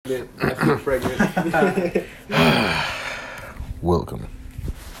pregnant. I feel pregnant. Welcome.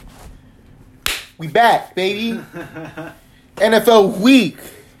 We back, baby. NFL week.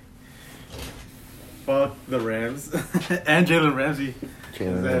 Fuck the Rams. And Jalen Ramsey.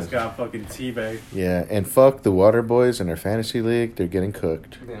 His ass got fucking teabag. Yeah, and fuck the Water Boys in their fantasy league. They're getting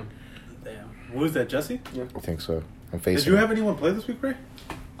cooked. Damn. Who was that, Jesse? Yeah. I think so. I'm facing. Did you have anyone play this week, Ray?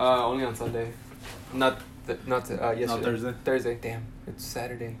 Only on Sunday. Not yesterday. Not Thursday? Thursday. Damn. It's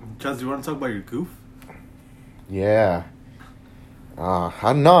Saturday. Chaz, do you want to talk about your goof? Yeah. I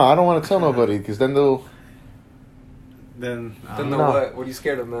don't want to tell nobody because then they'll. Then Don't know what. What are you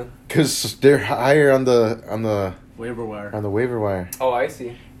scared of, man? Because they're higher on the waiver wire. on the waiver wire. Oh, I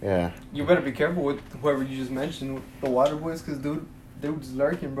see. Yeah. You better be careful with whoever you just mentioned, the Water Boys, because dude's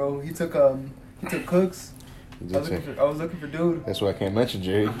lurking, bro. He took Cooks. I was looking for dude. That's why I can't mention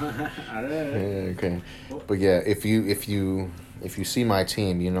Jay. Yeah, okay. But yeah, if you see my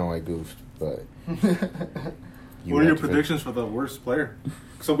team, you know I goofed. But what are your predictions for the worst player?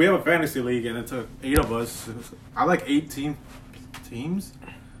 So we have a fantasy league, and it took 8 of us. I like 18 teams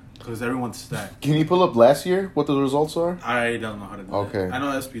because everyone's stacked. Can you pull up last year what the results are? I don't know how to do Okay. that. I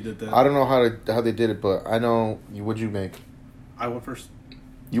know SP did that. I don't know how they did it, but I know what'd you make? I went first.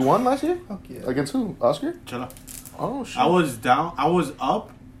 You won last year? Fuck yeah. Against who? Oscar? Chilla. Oh shit. I was down. I was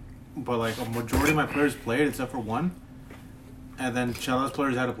up, but like a majority of my players played except for one. And then Chella's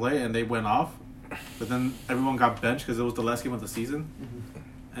players had to play, and they went off. But then everyone got benched because it was the last game of the season.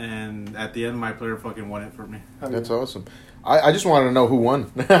 Mm-hmm. And at the end, my player fucking won it for me. That's awesome. I just wanted to know who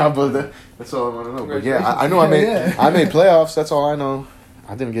won, but that's all I want to know. But yeah, I know I made playoffs. That's all I know.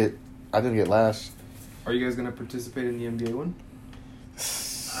 I didn't get last. Are you guys gonna participate in the NBA one?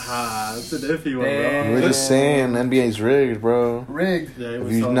 That's an iffy one, Damn. bro. We're just saying NBA's rigged, bro. Rigged. Yeah,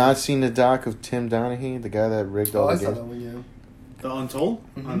 Have you not seen the doc of Tim Donaghy, the guy that rigged all I the saw that games? one, yeah. The Untold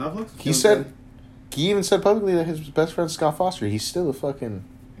on Netflix? He even said publicly that his best friend Scott Foster, he's still a fucking,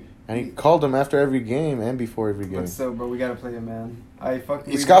 and he called him after every game and before every game. But so, bro, we gotta play him, man.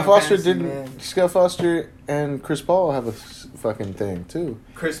 Scott Foster and Chris Paul have a fucking thing too.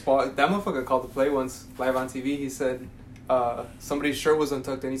 Chris Paul, that motherfucker called the play once live on TV. He said somebody's shirt was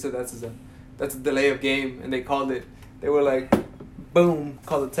untucked, and he said that's a delay of game, and they called it. They were like, boom,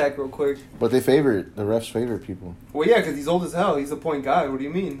 call the tech real quick. But the refs favorite people. Well, yeah, because he's old as hell. He's a point guy. What do you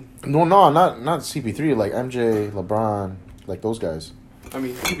mean? No, not CP3, like MJ, LeBron, like those guys. I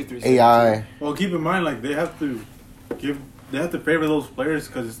mean, CP3. AI. Well, keep in mind, like, they have to favor those players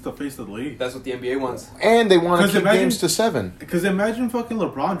because it's the face of the league. That's what the NBA wants. And they want to keep imagine- games to 7. Because imagine fucking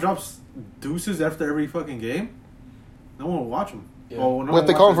LeBron drops deuces after every fucking game. No one will watch him. Yeah. Well, no What, one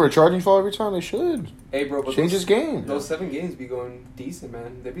they call him watches for a charging fall every time? They should. Hey, bro, but Change his game. Those 7 games be going decent,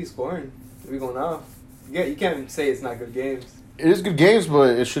 man. They be scoring. They be going off. You can't say it's not good games. It is good games, but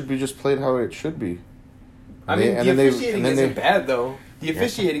it should be just played how it should be. I mean, the officiating isn't bad, though. The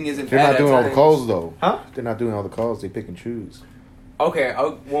officiating isn't They're bad. not doing all the calls, though. Huh? They're not doing all the calls. They pick and choose. Okay,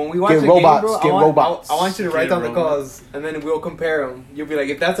 when we watch Get the robots, game, bro, get robots. I want you to write Get down the robots. calls, and then we'll compare them. You'll be like,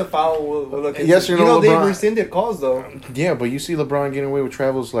 if that's a foul, we'll look into Yes it. or You no, know, they LeBron? rescinded calls, though. Yeah, but you see LeBron getting away with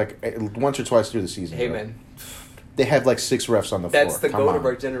travels like once or twice through the season. Hey, bro. man. They have like 6 refs on the That's floor. the Come goat on. of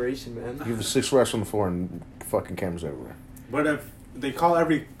our generation, man. You have 6 refs on the floor and fucking cameras everywhere. But if they call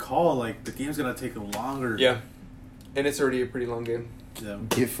every call, like, the game's going to take longer. Yeah. And it's already a pretty long game. Yeah.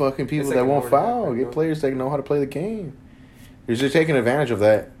 Get fucking people It's like that an won't hour and a half foul. right Get now. players that know how to play the game. They're just taking advantage of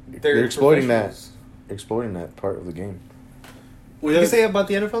that. They're exploiting that. professionals. Exploiting that part of the game. Well, You yeah. can say it about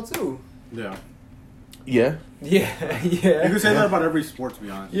the NFL, too. Yeah. Yeah. Yeah, You yeah. can say that about every sport, to be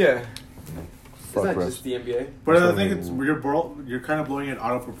honest. Yeah. Fuck It's not refs. just the NBA. But I So- think you're kind of blowing it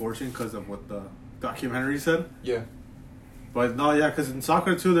out of proportion because of what the documentary said. Yeah. But no, yeah, because in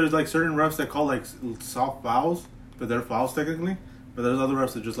soccer too, there's like certain refs that call like soft fouls, but they're fouls technically. But there's other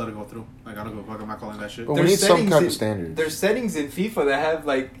refs that just let it go through. Like, I don't give a fuck, I'm not calling that shit. But we need some type of standards. There's settings in FIFA that have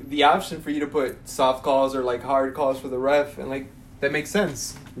like the option for you to put soft calls or like hard calls for the ref, and like that makes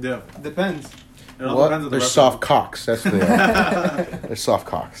sense. Yeah. Depends. It all What? depends on the They're ref. soft cocks. That's what they are. They're soft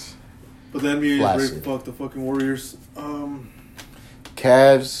cocks. But the NBA is Flaccid. very fuck the fucking Warriors.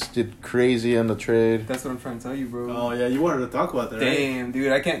 Cavs did crazy on the trade. That's what I'm trying to tell you, bro. Oh yeah, you wanted to talk about that, right? Damn,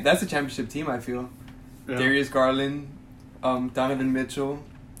 dude, I can't. That's a championship team. I feel. Yeah. Darius Garland, Donovan Mitchell.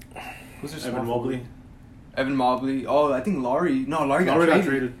 Who's their small Evan Mobley. forward? Evan Mobley. Oh, I think Laurie. No, Laurie got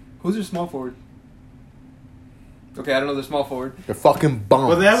traded. Who's their small forward? Okay, I don't know their small forward. They're fucking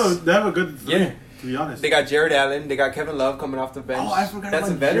bums. But they have a good three, Yeah. to be honest. They got Jared Allen. They got Kevin Love coming off the bench. Oh, I forgot That's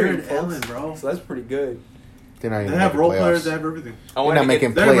about a veteran, Jared folks. Allen, bro. So that's pretty good. They're not even They have making role playoffs. players. They have everything. They're not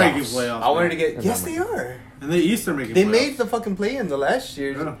making They're making playoffs. playoffs. I wanted to man. get. Yes, they are. And the East are making They playoffs. made the fucking play in the last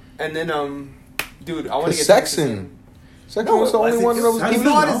year, Yeah. and then dude, I want to get Sexton. Sexton was the only one that was Sexton. He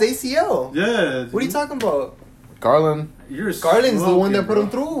blew out his ACL. Yeah. What are you talking about? Garland. Garland's the one that put him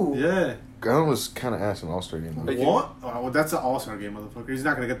through. Yeah. Garland was kind of ass in All-Star game. Though. Like, What? Oh, well, that's an all-star game, motherfucker. He's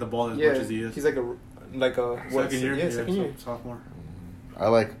not gonna get the ball as much as he is. He's like a what, second year. Yeah, second year. Sophomore. I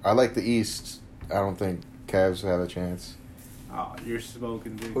like the East. I don't think Cavs have a chance. Oh, you're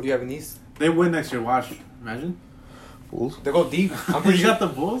smoking, dude. Who do you have in East? They win next year. Watch. Imagine. Bulls. They go deep. I'm pretty You sure. got the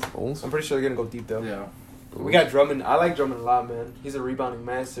Bulls. Bulls. I'm pretty sure they're gonna go deep though. Yeah. We got Drummond. I like Drummond a lot, man. He's a rebounding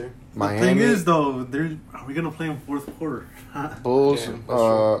master. Miami. The thing is, though, are we gonna play in fourth quarter? Bulls. Yeah, that's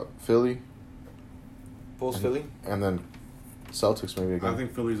true. Philly, Bulls, Philly. and then Celtics maybe again. I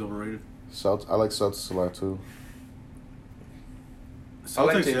think Philly's overrated. I like Celtics a lot too. I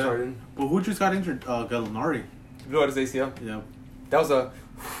like Celtics, James yeah. Harden. But who just got injured? Gallinari. He blew out his ACL. Yeah. That was a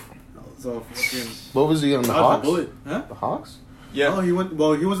So fucking. What was he on the That was a Hawks? bullet. Huh? The Hawks? yeah. Oh, he went.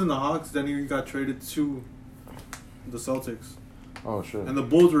 Well, he was in the Hawks. Then he got traded to the Celtics, Oh shit. and the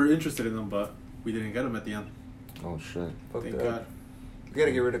Bulls were interested in him, but we didn't get him at the end. Oh shit. Fuck Thank that. God. We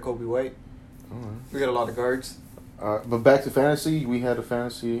gotta get rid of Kobe White. Alright. We got a lot of guards. But back to fantasy, we had a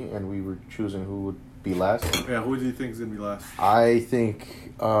fantasy, and we were choosing who would be last. Yeah, who do you think is gonna be last? I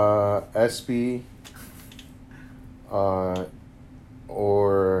think SB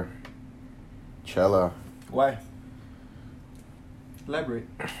or Chella. Why? Elaborate.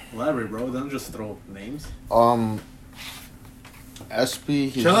 Elaborate, bro. Don't just throw names. SB.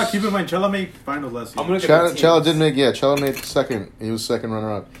 he's- Chella, keep in mind, Chella made finals last year. I'm gonna look at the Chella teams. did make. Yeah, Chella made second. He was second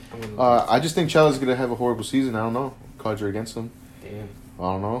runner up. I'm gonna look I just think Chella's gonna have a horrible season. I don't know. Cards are against him. Damn. I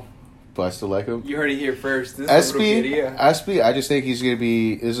don't know, but I still like him. You heard it here first. This is a rookie SB, idea. SB. I just think he's gonna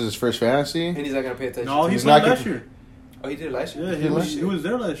be. This is his first fantasy. And he's not gonna pay attention. No, to he it. He's played not last gonna- year. Oh, he did it last year. Yeah, He was- he was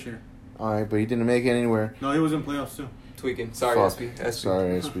there last year. All right, but he didn't make it anywhere. No, he was in playoffs too. Tweaking. Sorry, Fuck. SB.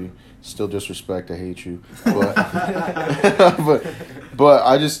 Sorry, SB. Still disrespect. I hate you. But, but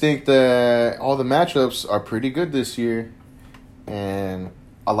I just think that all the matchups are pretty good this year, and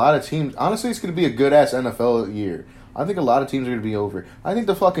a lot of teams. Honestly, it's going to be a good ass NFL year. I think a lot of teams are going to be over. I think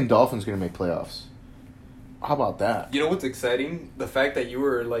the fucking Dolphins going to make playoffs. How about that? You know what's exciting? The fact that you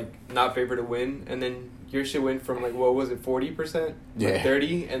were like not favored to win, and then your shit went from like what was it, 40%, Yeah.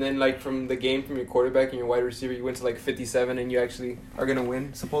 30, and then like from the game from your quarterback and your wide receiver, you went to like 57, and you actually are gonna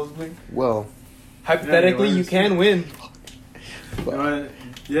win supposedly. Well, Hypothetically, Yeah, you can win.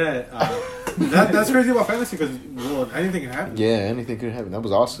 That's crazy about fantasy because anything can happen. yeah, anything could happen. That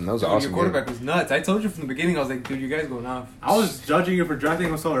was awesome. That was Dude, awesome. your quarterback was nuts. I told you from the beginning. I was like, dude, you guys going off. I was judging you for drafting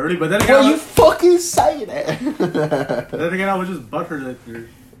him so early, but then again, Well, you fucking say that. then again, I was just butthurt that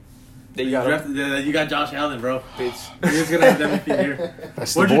They got him, that you got Josh Allen, bro. bitch. You're just gonna have MVP here.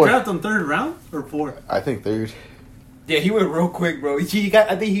 That's Where'd the you boy. draft him? Third round or fourth? I think third. Yeah, he went real quick, bro. I think he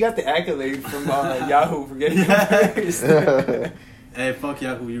got the accolade from Yahoo for getting him first. Hey, fuck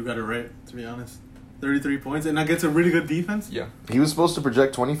Yahoo, you got it right. To be honest, 33 points and against a really good defense. Yeah. He was supposed to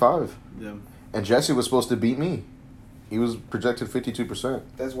project 25. Yeah. And Jesse was supposed to beat me. He was projected 52%.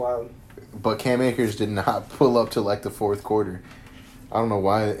 That's wild. But Cam Akers did not pull up to like the fourth quarter. I don't know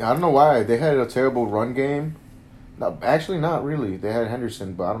why. They had a terrible run game. No, actually, not really. They had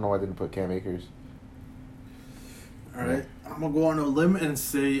Henderson, but I don't know why they didn't put Cam Akers. All right, I'm gonna go on a limb and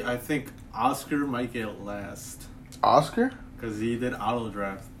say I think Oscar might get last Oscar? because he did auto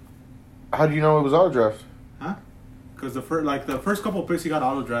draft. How do you know it was our draft? Huh? Because the first couple picks he got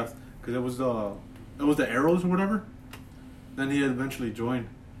auto draft because it was the arrows or whatever. Then he eventually joined,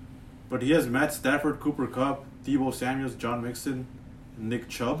 but he has Matt Stafford, Cooper Kupp, Deebo Samuels, John Mixon, and Nick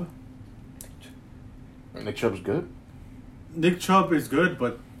Chubb. Nick Chubb's good? Nick Chubb is good,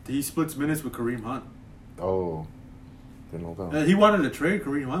 but he splits minutes with Kareem Hunt. Oh. Didn't know that. He wanted to trade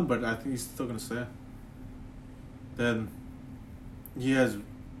Kareem Hunt, but I think he's still gonna stay. Then he has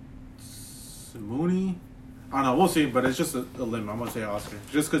Mooney. I don't know. We'll see, but it's just a limb. I'm gonna say Oscar,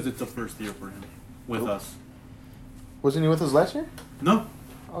 just because it's the first year for him with us. Wasn't he with us last year? No,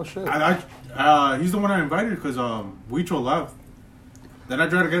 Oh, shit. he's the one I invited because Huicho left. Then I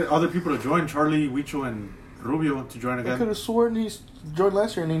tried to get other people to join, Charlie, Huicho, and Rubio to join I could again. have sworn he joined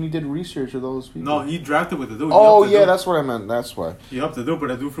last year and then he did research of those people. No, he drafted with the dude. He Oh, upped the yeah, dude. that's what I meant. That's why. He upped the dude, but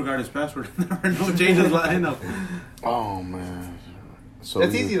the dude forgot his password. Never no changes lineup. Oh, man. So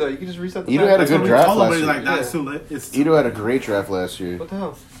That's easy though. You can just reset the Edo map. had a That's good what we draft told All him. the last way year. like that's too late. It's Edo had a great draft last year. What the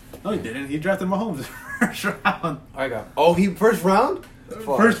hell? No, he didn't. He drafted Mahomes first round. I got. Oh, he first round.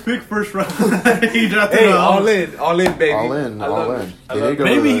 Fuck. First pick, first round. He drafted Hey, Mahomes. all in, baby. All in, I all love in. it. I There love you go.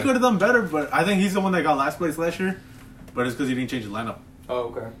 it. Maybe he could have done better, but I think he's the one that got last place last year. But it's because he didn't change his lineup. Oh,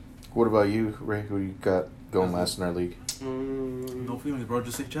 okay. What about you, Ray? Who you got going last in our league? No feelings, bro.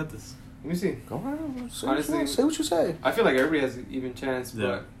 Just say Chetas. Let me see. Go on. Honestly, Say what you say. I feel like everybody has an even chance, Yeah.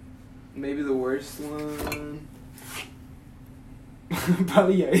 but maybe the worst one.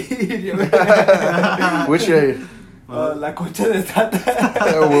 Probably yeah. Which La Concha de Tata.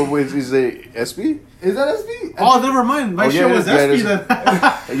 is it SB? Is that SB? Oh, never mind. My Oh, shit yeah, was it SB is. then.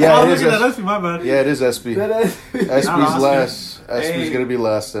 Yeah, I it was is looking at SB. SB, my bad. Yeah, it is SB. That SB. SB's Nah, last. SB's Hey, gonna be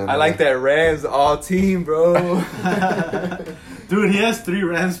last. Then. I like that Rams all team, bro. Dude, he has 3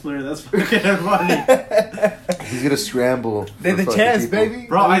 Rams players. That's fucking funny. He's gonna scramble. They're for the fucking chance, people. baby.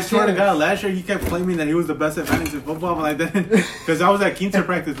 Bro, They're I the swear to chance. God, last year he kept claiming that he was the best at fantasy football. I'm like, because I was at Quince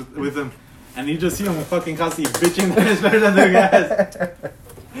practice with him, and you just see him fucking constantly bitching that it's better than the guys.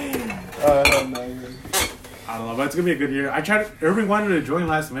 I don't know, but it's gonna be a good year. I tried. Irving wanted to join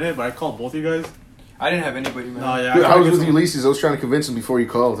last minute, but I called both you guys. I didn't have anybody, man. No, yeah, Dude, I tried was to with get Ulysses. I was trying to convince him before you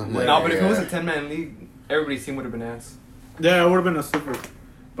called. I'm like, No, but if it was a yeah. 10-man league, everybody's team would have been ass. Yeah, it would have been a slipper.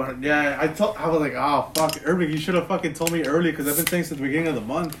 But yeah, I was like, oh fuck, Irving, you should have fucking told me early because I've been saying since the beginning of the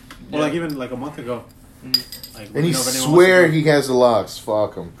month, or like even like a month ago. Like, And he you know, if anyone wants swear to he has the locks.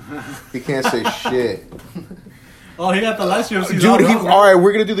 Fuck him. He can't say shit. Oh, he got the last UFC. Dude, all right,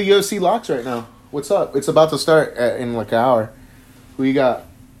 we're gonna do the UFC locks right now. What's up? It's about to start in like an hour. Who you got?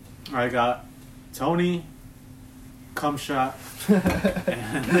 I got Tony, cum shot,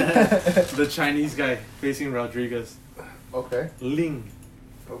 and the Chinese guy facing Rodriguez. Okay. Ling.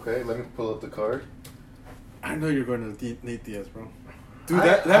 Okay, let me pull up the card. I know you're going to Nate Diaz, bro. Dude, I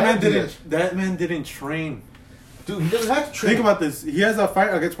that man have didn't. Diaz. That man didn't train. Dude, he doesn't have to train. Think about this. He has a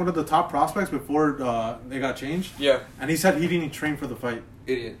fight against one of the top prospects before they got changed, Yeah. and he said he didn't train for the fight.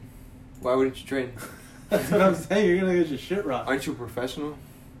 Idiot. Why wouldn't you train? That's what I'm saying. You're gonna get your shit rocked. Aren't you a professional?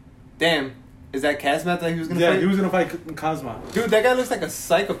 Damn. Is that Kazmat that he was gonna Yeah, fight? he was gonna fight Cosma. Dude, that guy looks like a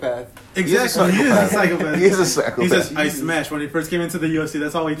psychopath. Exactly, he is a psychopath. He is a psychopath. He says, "I smashed" when he first came into the UFC.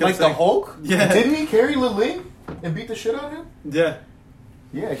 That's all he kept Like the saying. Hulk? Yeah, Didn't he carry Liling and beat the shit out of him? yeah.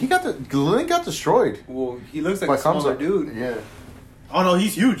 Yeah, he got Liling got destroyed. Well, he looks like By a smaller Kamsa. dude. Yeah. Oh no,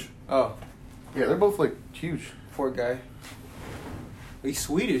 he's huge. Oh, Yeah, they're both like huge. poor guy. He's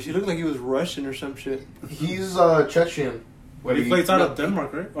Swedish. He looked like he was Russian or some shit. He's Chechen. But he plays out of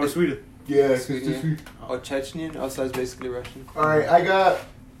Denmark, right? Or Sweden. Yeah, Sweden, Oh, Chechenian? Also, it's basically Russian. All right, I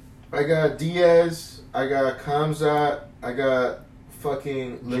got Diaz, I got Kamzat, I got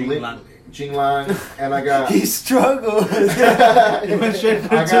fucking Jinglan, and I got He struggled. He went straight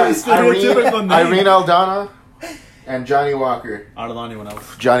for I two got stereotypical names. Irene Aldana and Johnny Walker. I don't know anyone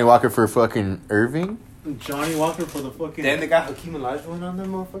else. Johnny Walker for fucking Irving. Johnny Walker for the fucking. Then they got Hakeem Olajuwon on there,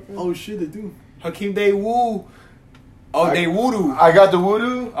 motherfucker. Oh shit, they do. Hakeem Daewoo. Oh, Daewoo. I got the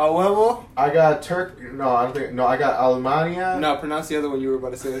Voodoo. Oh, huevo. I got Turk. No, I don't think. No, I got Alemania. No, pronounce the other one you were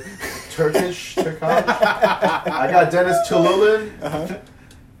about to say. Turkish. I got Dennis Tululin. Uh-huh.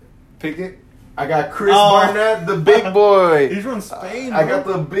 Pickett. I got Chris Oh. Barnett, the big boy. He's from Spain. I bro. got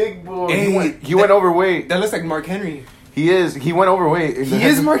the big boy. Hey, he went overweight. That looks like Mark Henry. He is. He went overweight. He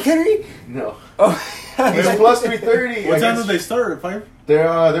is Mark Henry? No. Oh. He's plus 330. What time did they start? At 5? They're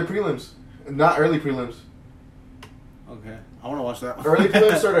prelims, not early prelims. Okay, I want to watch that. Early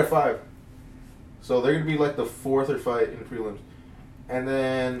prelims start at 5, so they're gonna be like the 4th or fight in the prelims. And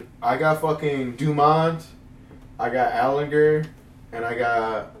then I got fucking Dumont, I got Allinger, and I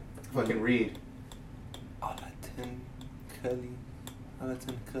got fucking Reed. Alatin Kelly.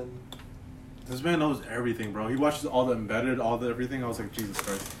 This man knows everything, bro. He watches all the embedded, all the everything. I was like, Jesus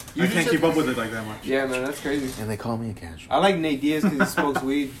Christ. You I can't just- keep up with it like that much. Yeah, man, that's crazy. And they call me a casual. I like Nate Diaz because he smokes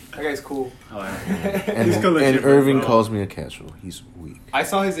weed. That guy's cool. Oh, yeah. And, He's still legit, and Irving bro. calls me a casual. He's weak. I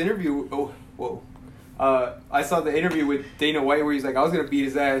saw his interview. Oh, whoa. I saw the interview with Dana White where he's like, I was gonna beat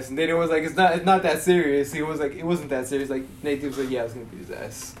his ass, and Dana was like, it's not that serious. He was like, it wasn't that serious. Like Nate was like, yeah, I was gonna beat his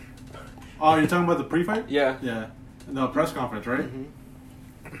ass. Oh, you're talking about the pre-fight? Yeah. Yeah. No, press conference, right? Mhm.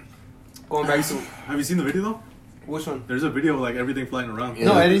 Going back to Have you seen the video, though? which one? There's a video of, like, everything flying around. Yeah.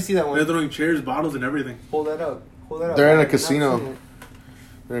 No, I didn't see that They're one. throwing chairs, bottles, and everything. Hold that up. They're in a I have not casino. seen it.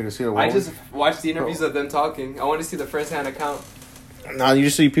 They're gonna see the I just watched the interviews of them talking. I want to see the first-hand account. Nah, you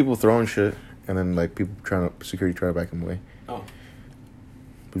just see people throwing shit, and then like people security trying to back them away. Oh,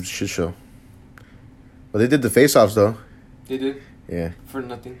 It was a shit show. But they did the face-offs though. they did Yeah. for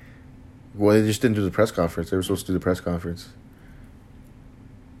nothing. Well, they just didn't do the press conference. They were supposed to do the press conference.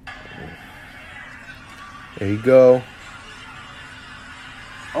 There you go.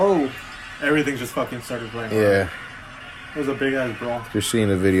 Oh, Everything just fucking started flying around. Yeah. It was a big ass brawl. You're seeing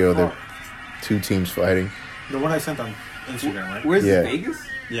a video of the two teams fighting. The one I sent on Instagram, right? Where's Yeah. Vegas?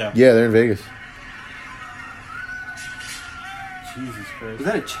 Yeah. Yeah, they're in Vegas. Jesus Christ. Was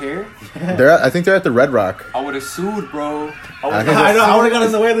that a chair? I think they're at the Red Rock. I would have sued, bro. I think I know. I would have got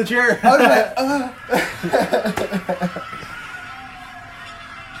in the way of the chair.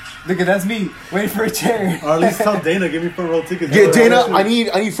 Look at that's me waiting for a chair. Or at least tell Dana, give me 4 row tickets. Yeah, Dana, I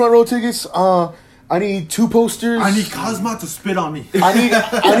need front row tickets. I need 2 posters. I need Cosma to spit on me.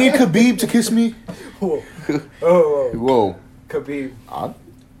 I need Khabib to kiss me. Whoa. Oh, Whoa. Khabib. I'll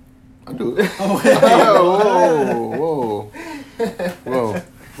do it. Oh, hey. Whoa.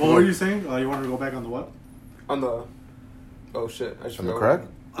 What were you saying? You wanted to go back on the what? On the. Oh shit! I should On the go. crack?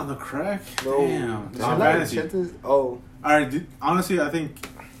 On the crack? No. Damn. Did On you like fantasy. Chances? Oh. Alright, honestly, I think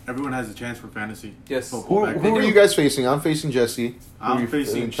everyone has a chance for fantasy. Yes. Football back Who then. are you guys facing? I'm facing Jesse. Who are I'm you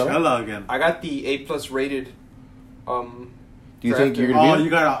facing Chella? Chella again. I got the A+ rated. Do you think you're Oh, gonna beat you him?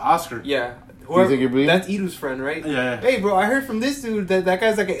 got an Oscar. Yeah. Do you think you're beating? That's Idu's friend, right? Yeah. Hey, bro, I heard from this dude that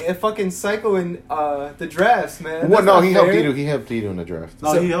guy's like a fucking psycho in the drafts, man. What? That's No, not he helped fair. Edu. He helped Edu in the draft.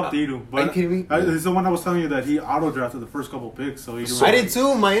 No, So, he helped Edu. Are you kidding me? He's the one I was telling you that he auto drafted the first couple picks, so he So- I did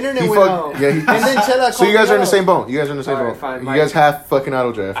too. My internet He went fuck- out. yeah, he- and then Chella So you guys called are in me the same out. boat. You guys are in the same Alright, boat. fine, You my- guys have fucking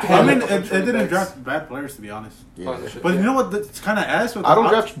auto draft. I I had mean, a couple it didn't bets. draft bad players, to be honest. Yeah. Oh, shit, But yeah. you know what? It's kind of ass with Auto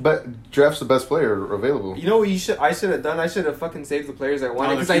drafts the best player available. You know what I should have done? I should have fucking saved the players I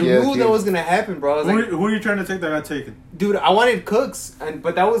wanted because I Yeah, knew yeah. that was gonna happen, bro. I was like, Who are you trying to take that got taken? dude, I wanted Cooks,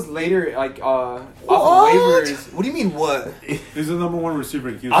 but that was later, like off of What? waivers. What do you mean what? He's the number 1 receiver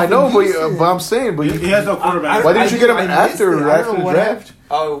in Houston. I know, Houston. but I'm saying, but He has no quarterback. Why didn't you get him I missed after it. I don't the know what draft? happened.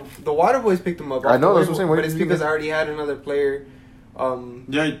 Oh, the Water Boys picked him up. I know, off that's the what I'm saying. waiver, Why But did it's you because get- I already had another player.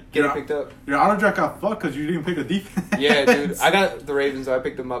 Yeah, Getting picked up. Your auto draft got fucked because you didn't pick a defense. Yeah, dude. I got the Ravens, so I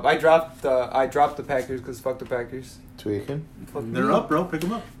picked them up. I dropped the Packers because fuck the Packers. Tweaking. Fuck They're me. up, bro. Pick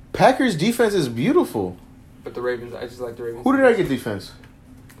them up. Packers defense is beautiful. But the Ravens, I just like the Ravens. Who did I get defense?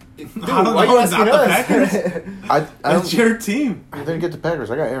 Dude, I don't why know, you it's asking not the us? Packers. I That's don't, your team. I didn't get the Packers.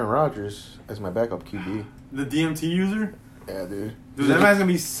 I got Aaron Rodgers as my backup QB. The DMT user. Yeah, dude. Dude, that man's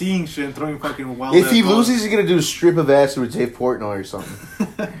gonna be seeing shit and throwing fucking wild. If ass he balls. loses, he's gonna do a strip of acid with Dave Portnoy or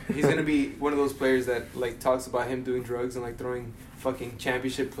something. He's gonna be one of those players that like talks about him doing drugs and like throwing fucking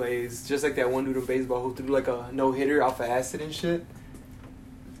championship plays, just like that one dude in baseball who threw like a no hitter off of acid and shit.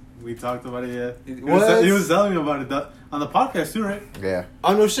 We talked about it, yeah. What? He was telling me about it on the podcast too, right? Yeah.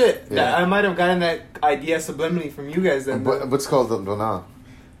 Oh no shit! Yeah. I might have gotten that idea subliminally from you guys. Then But what's called the nah.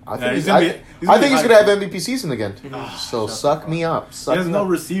 I think Yeah, he's, he's gonna I, be- he's I gonna think be he's gonna have hyped. MVP season again. Ah, So shut suck the me up. He Suck has me no up.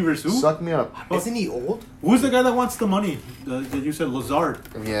 receivers. Who? Suck me up. isn't he old? Who's the guy that wants the money? That you said Lazard,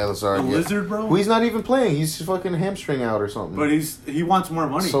 Yeah, Lazard. the Yeah. lizard, bro. Who he's not even playing. He's fucking hamstring out or something. But he wants more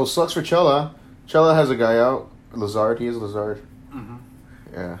money. So sucks for Chella. Chella has a guy out. Lazard. He is Lazard. Mhm.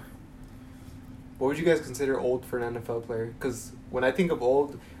 Yeah. What would you guys consider old for an NFL player? Because when I think of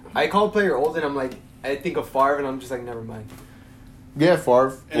old, I call a player old and I'm like, I think of Favre and I'm just like, never mind. Yeah,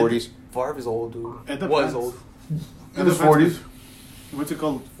 Favre. And- 40s. Favre is old, dude. It depends. Was old. In his 40s. What's it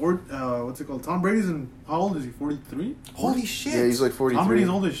called? What's it called? Tom Brady's in how old is he? 43. Holy shit! Yeah, he's like Tom Brady's 43.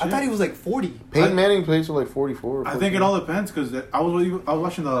 old as shit. I thought he was like 40. Peyton Manning plays till like 44. Or I think it 44. all depends because I was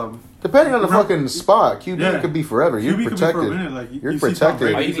watching the Depending on the Remember- fucking spot, QB Yeah. could be forever. You're QB could be protected. for a minute. Like, You're you see Tom protected.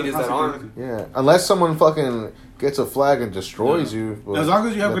 Brady, All you he's need is that constantly arm. protected. Yeah, unless someone fucking gets a flag and destroys Yeah. you. but As long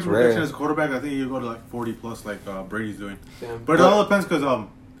as you have that's good protection rare. as a quarterback, I think you go to like 40 plus, like Brady's doing. Damn. But it all depends because I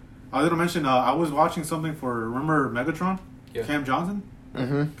was gonna mention I was watching something for remember Megatron, Yeah. Cam Johnson,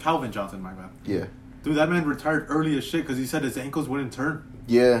 Mhm. Calvin Johnson, my bad. Yeah. Dude, that man retired early as shit because he said his ankles wouldn't turn.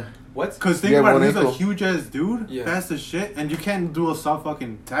 Yeah. What? Because think Yeah, about one it, he's ankle. a huge ass dude, Yeah. fast as shit, and you can't do a soft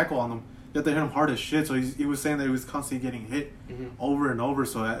fucking tackle on him. You have to hit him hard as shit. So he was saying that he was constantly getting hit Mhm. over and over.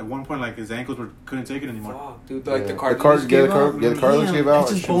 So at one point, like his ankles couldn't take it anymore. Fuck, dude. Like the Yeah. Cardinals yeah, gave the out? Cardinals Damn, gave out.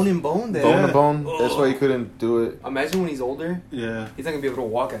 That's just bone and bone there. Bone Yeah. to bone. That's why he Ugh. couldn't do it. Imagine when he's older. Yeah, He's not gonna be able to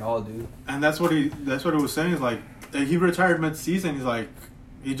walk at all, dude. and that's what he was saying is like he retired mid season. He's like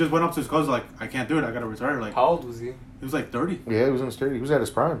he just went up to his coach like I can't do it. I gotta retire. Like How old was he? he was like 30. Yeah, he was in his 30s. He was at his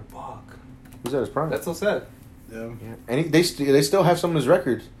prime. Fuck. He was at his prime. That's so sad. Yeah. Yeah. And they still have some of his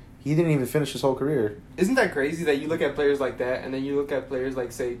records. He didn't even finish his whole career. Isn't that crazy that you look at players like that and then you look at players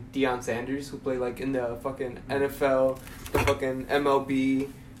like, say, Deion Sanders who play, like, in the fucking NFL, the fucking MLB.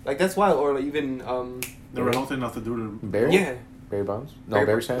 Like, that's wild. Or, like, even, They were healthy enough to do it. Barry? yeah. Barry Bonds? No,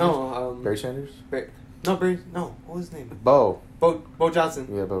 Barry Sanders? No, Barry Sanders? no, what was his name? Bo. Bo Johnson.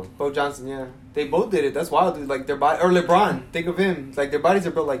 Yeah, Bo. Bo Johnson, yeah. They both did it. That's wild, dude. Like, their body... Or LeBron. Think of him. Like, their bodies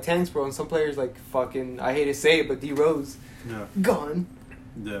are built like tanks, bro. And some players, like, fucking... I hate to say it, but D. Rose. Yeah. Gone.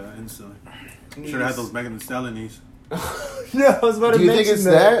 Yeah, instantly. Knees. Should have had those Megan Thee Stallion knees. No, I was about to Do you mention think it's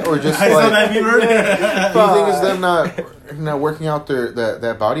that, or just I saw like? that meme earlier. Do you think it's them not working out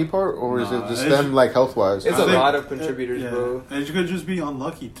that body part, or is it just them like health wise? It's a lot of contributors, bro. And you could just be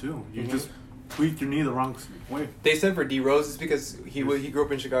unlucky too. You just tweaked your knee the wrong way. They said for D Rose, it's because he grew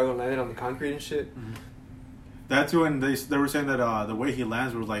up in Chicago and landed on the concrete and shit. Mm-hmm. That too, and they were saying that the way he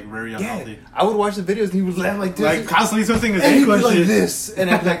lands was like very unhealthy. I would watch the videos and he would land like this, Like constantly twisting his and he'd ankle be and like shit. this, and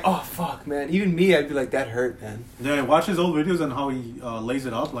I'd be like, oh fuck, man. Even me, I'd be like, that hurt, man. Yeah, watch his old videos and how he lays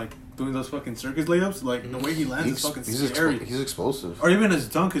it up, like doing those fucking circus layups. Like the way he lands is fucking scary. He's explosive. Or even his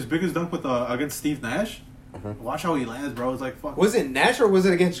dunk, his biggest dunk with against Steve Nash. Watch how he lands, bro. It's like fuck. Was it Nash or was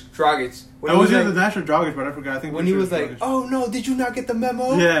it against Dragic? It was either Nash or Dragic, but I forgot. I think when he was like, "Oh no, did you not get the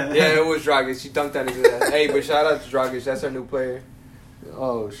memo?" Yeah, it was Dragic. She dunked on his ass. Hey, but shout out to Dragic. That's our new player.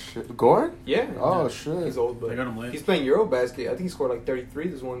 Oh shit, Goran? Yeah. Oh shit. He's old, but They got him late. he's playing Eurobasket. I think he scored like 33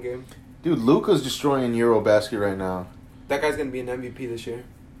 this one game. Dude, Luka's destroying Eurobasket right now. That guy's gonna be an MVP this year.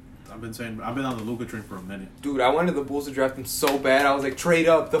 I've been on the Luka train for a minute. Dude, I wanted the Bulls to draft him so bad. I was like, trade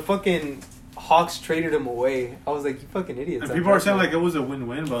up. The fucking Hawks traded him away. I was like, you fucking idiots. And people are saying like it was a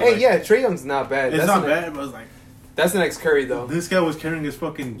win-win, but hey, like, yeah, Trae Young's not bad. it's not bad. But it's like That's the next Curry though. this guy was carrying his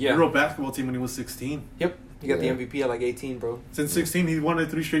fucking Euro basketball team when he was 16. Yep, he got the MVP at like 18, bro. Since 16, he won it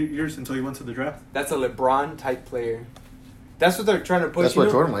 3 straight years until he went to the draft. That's a LeBron type player. That's what they're trying to push. That's why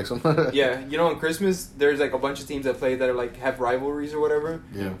Jordan likes him. Yeah, you know, on Christmas there's like a bunch of teams that play that are like have rivalries or whatever.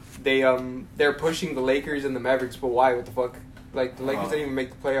 Yeah. They're pushing the Lakers and the Mavericks, but why? What the fuck? Like the Lakers didn't even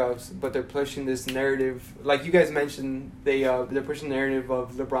make the playoffs, but they're pushing this narrative. Like you guys mentioned, they're pushing the narrative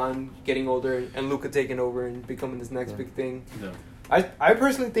of LeBron getting older and Luka taking over and becoming this next big thing. Yeah. I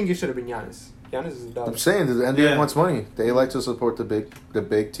personally think it should have been Giannis. Giannis is a dog. I'm saying the NBA wants money. They like to support the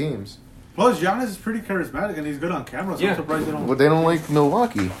big teams. Plus, Giannis is pretty charismatic and he's good on camera, so I'm surprised they don't. But they don't like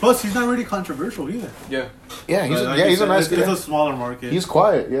Milwaukee. Plus, he's not really controversial either. Yeah. Yeah, he's a nice guy. It's a smaller market. He's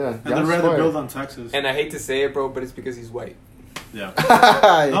quiet, yeah. And they'd rather build on Texas. And I hate to say it, bro, but it's because he's white. Yeah.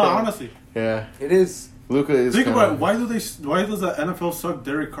 Yeah. No, honestly. Yeah. It is. Luka is. Think about it. Why does the NFL suck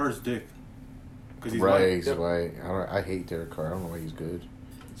Derek Carr's dick? Because he's white. He's white. I hate Derek Carr. I don't know why he's good.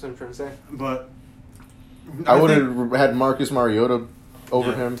 That's what I'm trying to say. But I would have had Marcus Mariota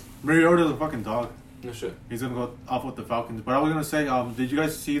over him. Mariota's a fucking dog. No shit. He's gonna go off with the Falcons. But I was gonna say, did you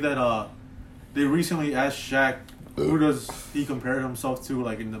guys see that? They recently asked Shaq, who does he compare himself to,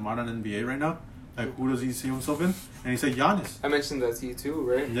 like in the modern NBA right now? Like who does he see himself in? And he said Giannis. I mentioned that to you too,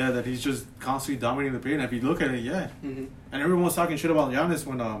 right? Yeah, that he's just constantly dominating the paint. And if you look at it, yeah. Mm-hmm. And everyone was talking shit about Giannis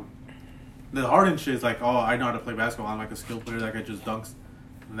when the Harden shit is like, oh, I know how to play basketball. I'm like a skilled player. That guy just dunks.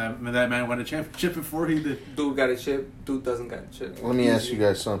 And that man won a championship before he did. Dude got a chip. Dude doesn't got a chip. Let me ask you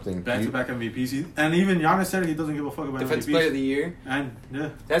guys something. Back-to-back MVPs. And even Giannis said he doesn't give a fuck about Defense MVPs. Player of the Year. And, yeah.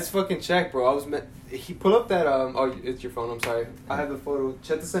 That's fucking Shaq, bro. He pull up that, oh, it's your phone, I'm sorry. I have the photo.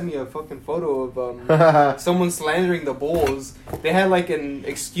 Chet sent me a fucking photo of, someone slandering the Bulls. They had, like, an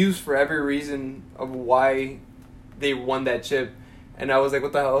excuse for every reason of why they won that chip. And I was like,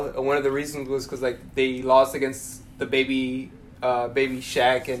 what the hell? And one of the reasons was because, like, they lost against the baby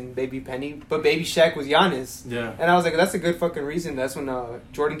Shaq and baby Penny, but baby Shaq was Giannis. Yeah. And I was like, that's a good fucking reason. That's when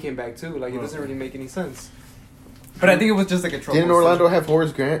Jordan came back too. Like, it doesn't really make any sense. But I think it was just like a trouble. Didn't Orlando have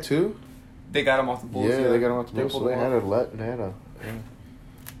Horace Grant too? They got him off the Bulls. Yeah, they got him off the Bulls. So they had a.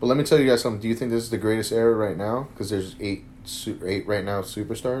 But let me tell you guys something. Do you think this is the greatest era right now? Because there's eight right now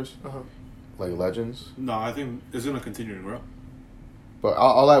superstars, like legends. No, I think it's gonna continue to grow. But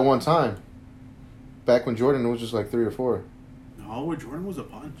all at one time. Back when Jordan, it was just like 3 or 4. No, Jordan was a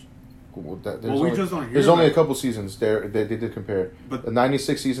punch. There's only a couple seasons there. They did compare. But the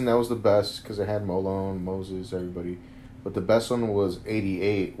 96 season, that was the best because it had Malone, Moses, everybody. But the best one was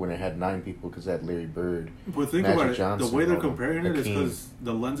 88 when it had 9 people because it had Larry Bird. But think Magic about it. Johnson, the way they're comparing it is Hakeem. because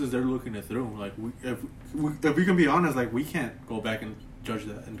the lenses they're looking it through. Like, if we can be honest, like we can't go back and judge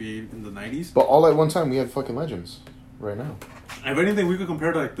the NBA in the 90s. But all at one time, we had fucking legends right now. If anything, we could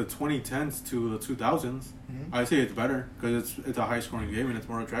compare to like the 2010s to the 2000s. Mm-hmm. I'd say it's better because it's a high scoring game and it's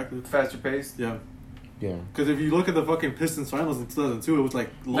more attractive. Faster paced. Yeah. Yeah. Because if you look at the fucking Pistons finals in 2002, it was like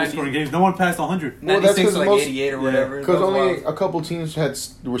low scoring games. No one passed 100. Well, that's 96 to like most- 88 or whatever. Because only a couple teams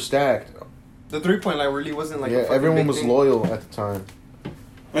were stacked. The 3-point line really wasn't like a fucking everyone big was thing. loyal at the time.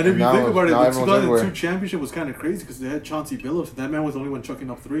 And if you now think about it, now the everyone's 2002 everywhere. championship was kind of crazy because they had Chauncey Billups. And that man was the only one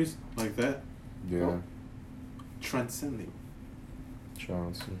chucking up threes like that. Yeah. Transcending.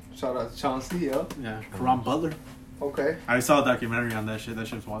 Chauncey. Shout out to Chauncey, yeah. Yeah. Karam Butler. Okay. I saw a documentary on that shit. That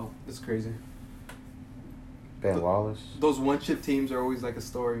shit's wild. It's crazy. Ben Wallace. Those one-chip teams are always like a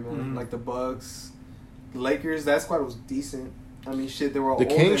story, man. Mhm. Like the Bucks, the Lakers. That squad was decent. I mean, shit, they were all The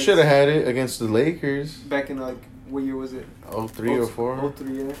old Kings heads should have had it against the Lakers. back in like What year was it? 03 or 04.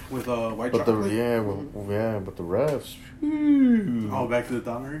 03, yeah. With white But chocolate. but the refs. Oh, back to the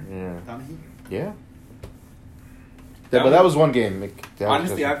Donner. Yeah. Donahue? Yeah. Yeah, but that was one game.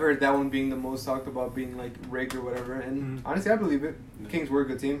 Honestly, I've heard that one being the most talked about, being like rigged or whatever. And honestly, I believe it. Yeah. Kings were a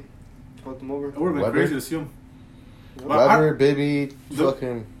good team. Put them over. It would have been Weber? crazy to see them. Weber, Bibby,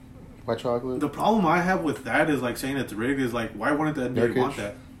 fucking white chocolate. The problem I have with that is like saying it's rigged is like, why wouldn't the NBA want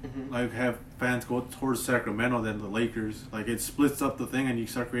that? Mm-hmm. Like have fans go towards Sacramento than the Lakers. Like it splits up the thing and you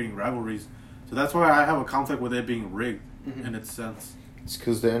start creating rivalries. So that's why I have a conflict with it being rigged in its sense. It's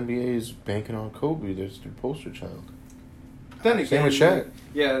because the NBA is banking on Kobe. That's their poster child. Then again, Same with Shaq.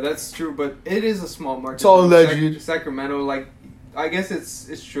 Yeah, that's true, but it is a small market. It's all alleged. Sacramento, like, I guess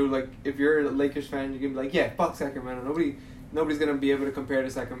it's true. Like, if you're a Lakers fan, you can be like, yeah, fuck Sacramento. Nobody's gonna be able to compare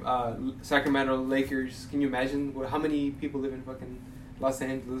to Sacramento Lakers. Can you imagine how many people live in fucking Los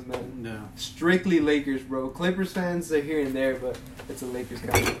Angeles, man? No. Strictly Lakers, bro. Clippers fans are here and there, but it's a Lakers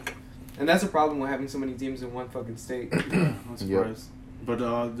county. And that's a problem with having so many teams in one fucking state. I'm surprised. But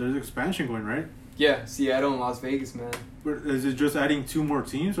there's expansion going, right? Yeah, Seattle and Las Vegas, man. But is it just adding 2 more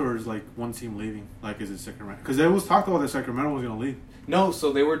teams, or is like one team leaving? Like, is it Sacramento? Because it was talked about that Sacramento was going to leave. No,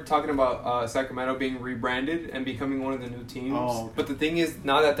 so they were talking about Sacramento being rebranded and becoming one of the new teams. Oh, okay. But the thing is,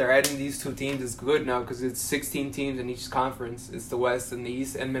 now that they're adding these 2 teams, it's good now because it's 16 teams in each conference. It's the West and the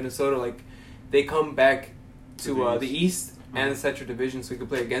East, and Minnesota, like, they come back to the East and the Central Division so we can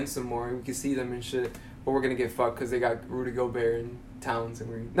play against them more and we can see them and shit. But we're going to get fucked because they got Rudy Gobert and Towns. And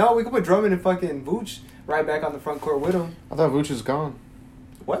we can put Drummond and fucking Vooch right back on the front court with them. I thought Vooch is gone.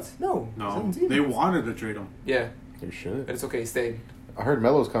 What? No. 17. They wanted to trade him. Yeah. They should. But it's okay, he stayed. I heard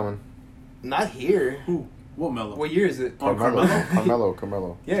Melo's coming. Not here. Who? What Melo? What year is it? Carmelo.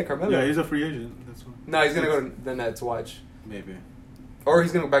 Yeah, Carmelo. Yeah, he's a free agent. That's what. No, he's going to go to the Nets, watch. Maybe. Or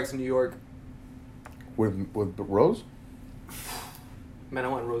he's going to go back to New York. With Rose? Man, I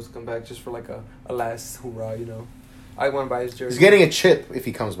want Rose to come back just for like a last hoorah, you know. I want to buy his jersey. He's getting a chip if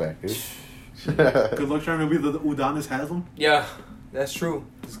he comes back, dude. Good luck trying to be the Udonis Haslam. Yeah, that's true.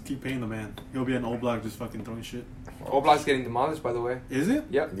 Just keep paying the man. He'll be an old block just fucking throwing shit. Oblak's getting demolished, by the way. Is it?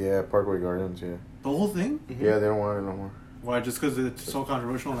 Yep. Yeah, Parkway Gardens, yeah. The whole thing? Mm-hmm. Yeah, they don't want it no more. Why? Just because it's so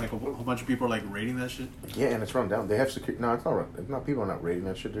controversial and like a whole bunch of people are like rating that shit? Yeah, and it's run down. They have security. No, it's not people are not rating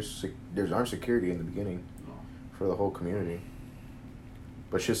that shit. There's armed security in the beginning for the whole community.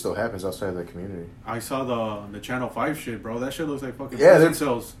 But shit still happens outside of the community. I saw the Channel 5 shit, bro. That shit looks like fucking prison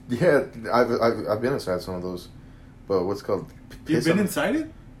cells. Yeah, I've been inside some of those. But what's called? You've been inside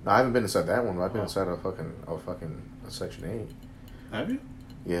it? No, I haven't been inside that one. But I've been inside a Section 8. Have you?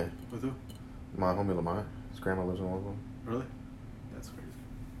 Yeah. With who? My homie Lamont. His grandma lives in one of them. Really? That's crazy.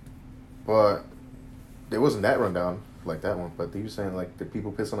 But it wasn't that rundown like that one. But he was saying like the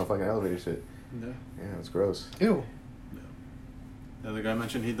people piss on the fucking elevator shit. Yeah. Yeah, it's gross. Ew. The other guy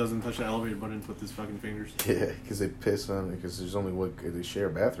mentioned he doesn't touch the elevator buttons with his fucking fingers. Yeah, because they piss on it because there's only they share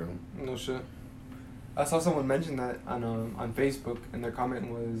a bathroom. No shit. I saw someone mention that on Facebook, and their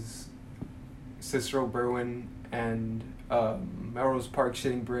comment was Cicero, Berwyn, and Melrose Park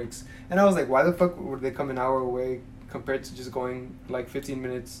shitting bricks. And I was like, why the fuck would they come an hour away compared to just going like 15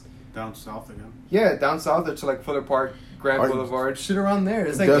 minutes Down south again. Yeah, down south or to like Fuller Park, Grand Boulevard, shit around there.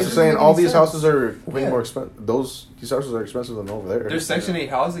 It's like that's it saying doesn't all make these sense. houses are way more expensive. These houses are expensive than over there. There's Section 8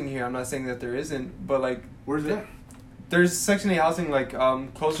 housing here. I'm not saying that there isn't, but like Where's that? there's Section 8 housing like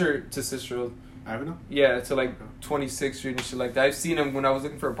closer to Cicero. Avenue? Yeah, to like 26th Street and shit like that. I've seen them when I was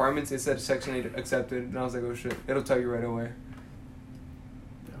looking for apartments. It said Section 8 accepted, and I was like, oh shit, it'll tell you right away.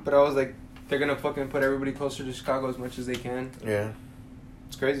 Yeah. But I was like, they're gonna fucking put everybody closer to Chicago as much as they can. Yeah.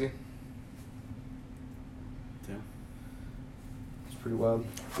 It's crazy. Yeah. It's pretty wild.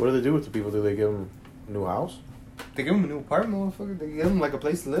 What do they do with the people? Do they give them a new house? They give them a new apartment, motherfucker. They give them like a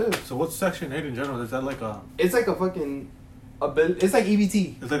place to live. So what's Section 8 in general? Is that like a... It's like a fucking a bill. It's like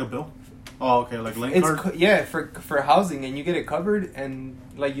EBT. It's like a bill? Oh, okay. Like link It's card? yeah, for housing, and you get it covered, and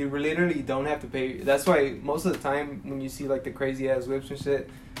like you literally don't have to pay. That's why most of the time when you see like the crazy ass whips and shit,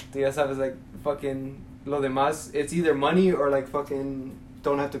 the stuff is like fucking lo demás. It's either money or like fucking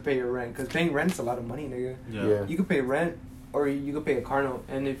don't have to pay your rent, because paying rent's a lot of money, nigga. Yeah. You could pay rent or you could pay a car note,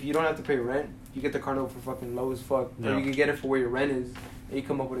 and if you don't have to pay rent, you get the car note for fucking low as fuck. Yeah. Or you can get it for where your rent is, and you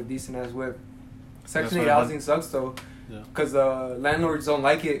come up with a decent ass whip. Section That's 8 what I housing sucks though, Yeah. because landlords don't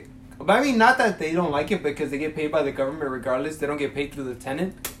like it. But I mean, not that they don't like it, because they get paid by the government regardless. They don't get paid through the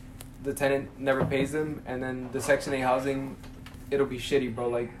tenant. The tenant never pays them, and then the Section 8 housing, it'll be shitty, bro.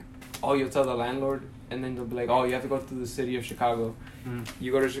 Like, you'll tell the landlord, and then they'll be like, you have to go through the city of Chicago. Mm.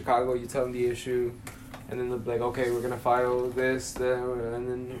 You go to Chicago, you tell them the issue, and then they'll be like, okay, we're gonna file this, and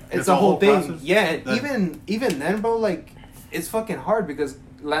then it's It's a a whole whole thing. process. Yeah, and That- even then, bro, like it's fucking hard because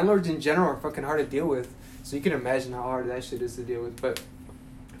landlords in general are fucking hard to deal with. So you can imagine how hard that shit is to deal with. But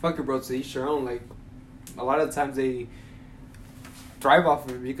fuck it, bro. To each their own. Like a lot of the times they thrive off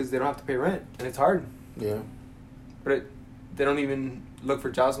of it because they don't have to pay rent, and it's hard. Yeah. But they don't even look for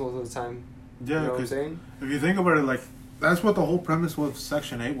jobs most of the time. Yeah, You know what I'm because saying? if you think about it, like that's what the whole premise with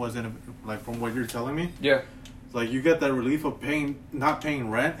Section 8 was. In like from what you're telling me, Yeah. like you get that relief of not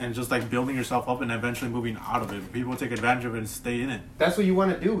paying rent, and just like building yourself up, and eventually moving out of it. People take advantage of it and stay in it. That's what you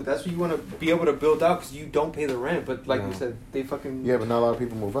want to do. That's what you want to be able to build up because you don't pay the rent. But like Yeah. you said, they fucking... Yeah, but not a lot of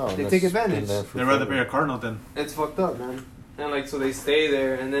people move out. They and take that's advantage. been there for They'd rather forever. pay a car note than. It's fucked up, man. And like, so they stay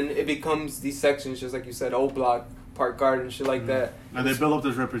there, and then it becomes these sections, just like you said, old block, park garden, shit like that. And they build up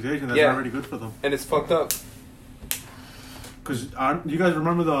this reputation that's Yeah. already good for them. And it's fucked up. Because you guys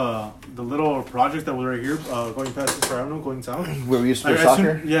remember the little project that was right here, going past the Avenue, going south? Where we used to play Like,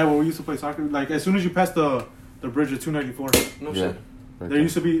 soccer? yeah, where we used to play soccer. Like, as soon as you pass the bridge of 294, No Yeah. shit. Right there there.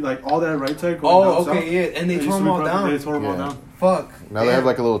 used to be, like, all that right side going Oh, down okay, south. yeah. And they It tore used to them be all private- down. They tore them all Yeah. down. Fuck. Now they have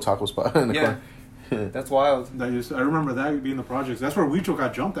like a little taco spot in the Yeah. corner. That's wild. I remember that being the projects. That's where Weecho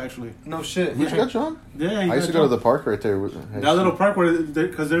got jumped, actually. No shit. You got John? Yeah, he I used got to go to the jumped. park right there. That little park where,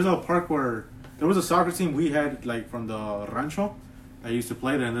 because there's a park where there was a soccer team we had, like, from the rancho. I used to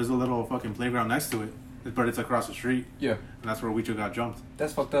play there, and there's a little fucking playground next to it. But it's across the street, Yeah. and that's where Weecho got jumped.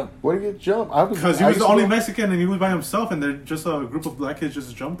 That's fucked up. Where did you get jumped? Because he was the only Mexican, and he was by himself, and then just a group of black kids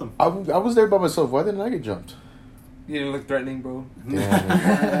just jumped him. I was there by myself. Why didn't I get jumped? You didn't look threatening, bro.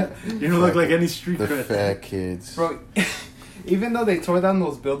 Damn. You don't look like any street The cred. fat kids. Bro, even though they tore down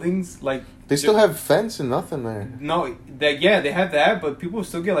those buildings, like... They still have fence and nothing there. No, they have that, but people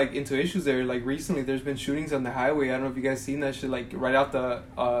still get like into issues there. Like recently, there's been shootings on the highway. I don't know if you guys seen that shit. Like right out the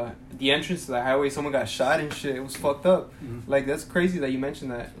entrance to the highway, someone got shot and shit. It was fucked up. Mhm. Like that's crazy that you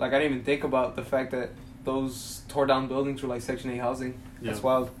mentioned that. Like I didn't even think about the fact that those tore down buildings were like Section 8 housing. That's Yeah.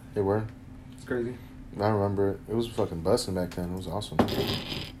 wild. They were. It's crazy. I remember it. It was fucking busting back then. It was awesome.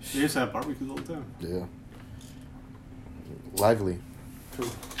 They used to have barbecues all the time. Yeah. Lively. True.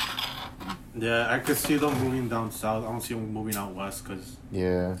 Yeah, I could see them moving down south. I don't see them moving out west because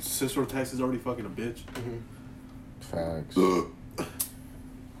Yeah. Cicero Tex is already fucking a bitch. Mm-hmm. Facts.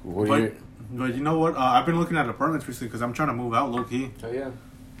 What do But, you... but you know what? I've been looking at apartments recently because I'm trying to move out low key, Oh yeah.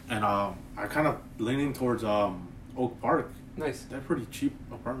 and I kind of leaning towards Oak Park. Nice. They're pretty cheap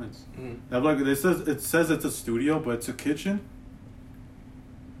apartments. Mm-hmm. They have like it says it's a studio, but it's a kitchen.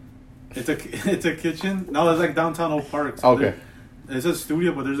 It's a kitchen. No, it's like downtown Oak Park. So Okay. It's a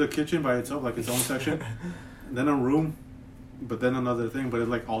studio, but there's a kitchen by itself, like its own section. Then a room, but then another thing, but it's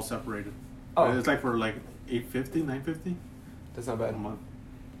like all separated. Oh. It's like for like $850, $950 That's not a bad. month.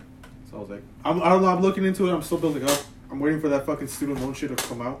 So I was like, I'm looking into it. I'm still building up. I'm waiting for that fucking student loan shit to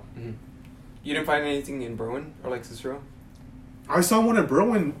come out. Mm-hmm. You didn't find anything in Berwyn or like Cicero? I saw one in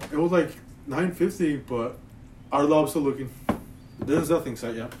Berwyn. It was like $950, but our lob's still looking. There's nothing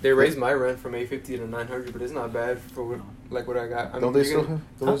set yet. They raised my rent from $850 to $900, but it's not bad for what I got. I Don't mean, they you're still gonna-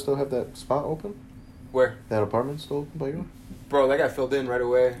 have, don't they still have that spot open? Where? That apartment still open by you? Bro, that got filled in right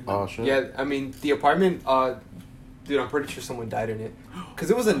away. Oh, shit. Yeah, I mean the apartment. Dude, I'm pretty sure someone died in it. Cause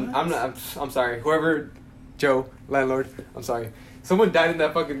it was I'm sorry. Whoever, Joe, landlord. I'm sorry. Someone died in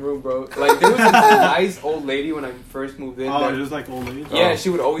that fucking room, bro. Like there was a nice old lady when I first moved in. Oh, that- just like old lady? yeah, Oh. she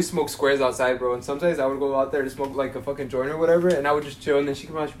would always smoke squares outside, bro. And sometimes I would go out there to smoke like a fucking joint or whatever, and I would just chill. And then she'd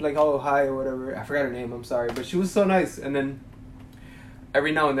come out, she'd be like, "Oh, hi" or whatever. I forgot her name. I'm sorry, but she was so nice. And then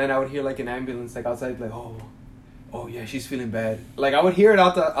every now and then I would hear like an ambulance like outside, like, "Oh yeah, she's feeling bad." Like I would hear it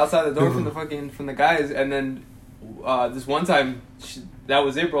outside the door from the guys. And then this one time that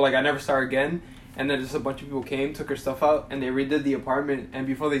was it, bro. Like I never saw her again. And then just a bunch of people came, took her stuff out, and they redid the apartment. And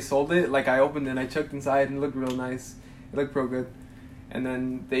before they sold it, like I opened it and I checked inside and it looked real nice. It looked real good. And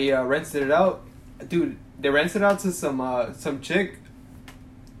then they rented it out. Dude, they rented it out to some chick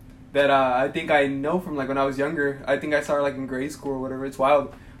that I think I know from like when I was younger. I think I saw her like in grade school or whatever. It's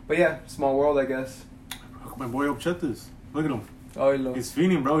wild. But yeah, small world, I guess. Look, my boy Obchetas. Look at him. Oh, hello. He's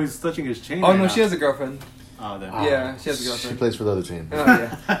fiending, bro. He's touching his chain. Oh, right no, now. she has a girlfriend. Oh, damn. Yeah, she has a She girlfriend. plays for the other team. Oh,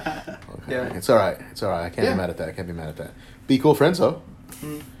 yeah. Okay. Yeah. It's all right. It's all right. I can't Yeah. be mad at that. I can't be mad at that. Be cool friends, though.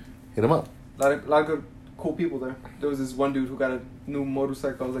 Mm. Hit them up. A lot of good, cool people there. There was this one dude who got a new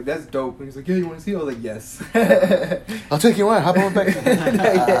motorcycle. I was like, that's dope. And he's like, yeah, you want to see it? I was like, yes. I'll take you on. Hop on back.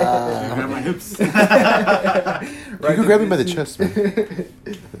 Grab my hips. You can grab me by the chest, man.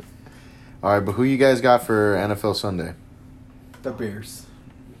 All right, but who you guys got for NFL Sunday? The Bears.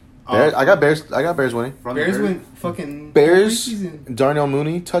 I got Bears winning. From the Bears win fucking Bears, preseason. Darnell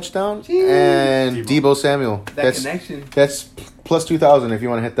Mooney touchdown, Jeez. and Debo Samuel. That connection. That's plus 2,000 if you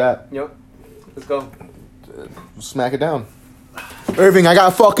want to hit that. Yep. Let's go. Smack it down. Irving, I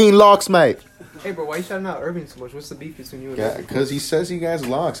got fucking locks, mate. Hey, bro, why you shouting out Irving so much? What's the beef between you and Yeah, Irving? because he says he has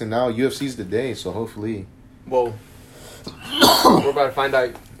locks, and now UFC's the day, so hopefully. Whoa. We're about to find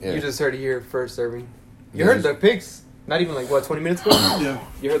out. Yeah. You just heard it here first, Irving. You Yeah, heard he's- the picks. Not even 20 minutes ago? Yeah.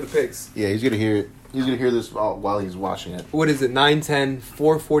 You heard the picks. Yeah, he's gonna hear it. He's gonna hear this while he's watching it. What is it? 9:10,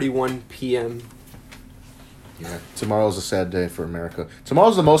 4:41 p.m. Yeah. Tomorrow's a sad day for America.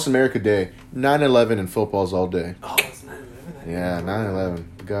 Tomorrow's the most America day. 9/11 and football's all day. Oh, it's 9/11. Yeah, 9/11.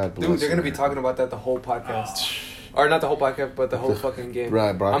 God bless. Dude, they're gonna be America. talking about that the whole podcast, or not the whole podcast, but the whole fucking game. Right,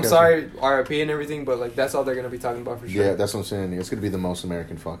 I'm broadcast. sorry, RIP and everything, but that's all they're gonna be talking about for sure. Yeah, that's what I'm saying. It's gonna be the most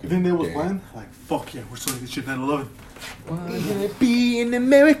American fucking. You think they was day. playing? Like, fuck yeah, we're starting this shit 9/11. Wanna be in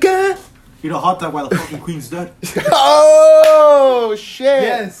America? You know, hot dog while the fucking queen's dead. Oh shit!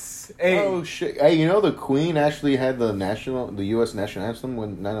 Yes. Hey. Oh shit! Hey, you know the Queen actually had the U.S. national anthem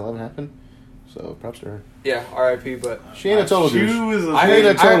when 9/11 happened. So props to her. Yeah, RIP. But She ain't a total She douche. was a I She ain't a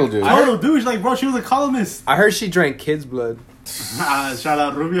heard- total douche. total douche. Like, bro, she was a columnist. I heard she drank kids' blood. Shout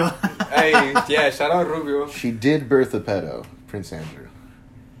out Rubio. Hey, yeah, shout out Rubio. She did birth a pedo, Prince Andrew.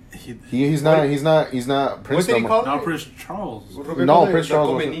 He- He's not Prince. What did he no call no, it? Prince Charles. Rubio No, called it Prince the Charles.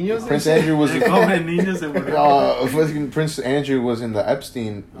 Come wasn't- Niños and Prince shit? Andrew was. They call him Niños and whatever. Fucking Prince Andrew was in the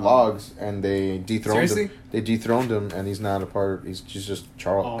Epstein logs, and they dethroned Seriously? him. They dethroned him, and he's not a part. He's just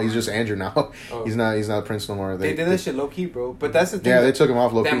Charles. Oh, he's just Andrew now. Oh. He's not Prince no more. They did that shit low key, bro. But that's the thing. Yeah, they that- took him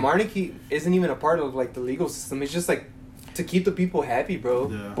off low That key. monarchy isn't even a part of the legal system. It's just to keep the people happy, bro.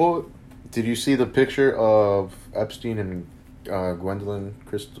 Yeah. Well, did you see the picture of Epstein and Gwendolyn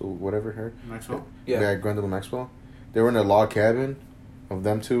Crystal, whatever her? Maxwell. Yeah. Gwendolyn Maxwell. They were in a log cabin of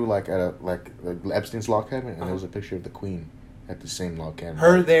them two, like at a Epstein's log cabin, and there was a picture of the Queen at the same log cabin.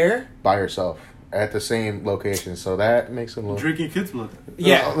 Her there? by herself at the same location, so that makes him look. Drinking kids' blood.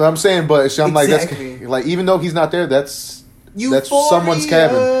 Yeah. I'm saying, but I'm Exactly. like that's like even though he's not there, that's Euphoria! someone's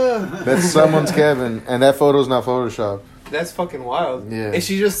cabin. That's someone's cabin, and that photo's not Photoshop. That's fucking wild. Yeah. Is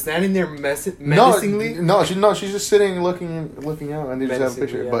she just standing there menacingly? No, she's just sitting looking out, and they just have a Menacingly,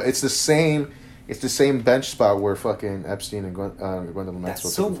 picture. yeah. But it's the same bench spot where fucking Epstein and Gwendolyn Maxwell That's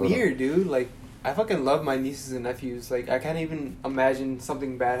took so the photo. weird, dude. Like, I fucking love my nieces and nephews. Like, I can't even imagine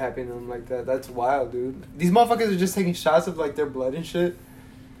something bad happening to them like that. That's wild, dude. These motherfuckers are just taking shots of, their blood and shit.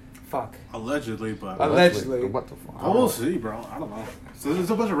 Fuck. Allegedly, but Allegedly. What the fuck? we'll see, bro. I don't know. So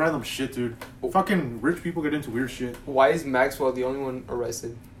there's a bunch of random shit, dude. Fucking rich people get into weird shit, Why is Maxwell the only one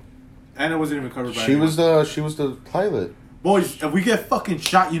arrested? and it wasn't even covered by. She was the pilot. Boys, if we get fucking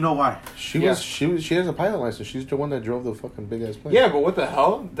shot, you know why? She has a pilot license. She's the one that drove the fucking big ass plane. Yeah, but what the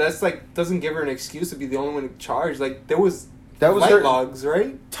hell? That's doesn't give her an excuse to be the only one in charge. There was That was flight her- logs,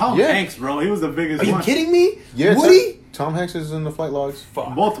 right? Tom Yeah. Hanks, bro. He was the biggest Are you one. kidding me? Yeah, Woody? Tom Hanks is in the flight logs.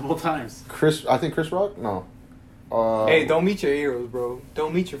 Fuck. Multiple times. I think Chris Rock. No. Hey, don't meet your heroes, bro.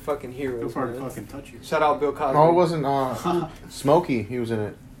 Don't meet your fucking He'll heroes, probably man. fucking touch you. Shout out Bill Cosby. No, it wasn't. Smokey. He was in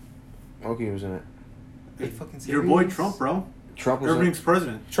it. Smokey was in it. Are you fucking serious? Your boy Trump, bro. Trump was in Irving's it.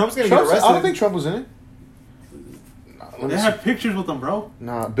 president. Trump's gonna Trump's- get arrested. I don't think Trump was in it. Let me They see. have pictures with them, bro.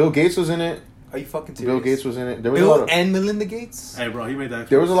 Nah, Bill Gates was in it. Are you fucking serious? Bill Gates was in it. There was a lot Bill of. and Melinda Gates? Hey, bro, he made that.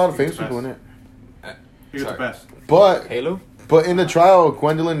 There was a lot of He's famous the people in best. it. He's the Sorry. best. But Halo? in the trial,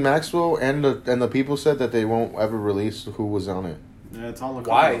 Gwendolyn Maxwell and the people said that they won't ever release who was on it. Yeah, it's all.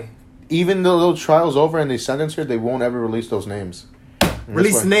 Why? Even though those trials over and they sentence her, they won't ever release those names. And that's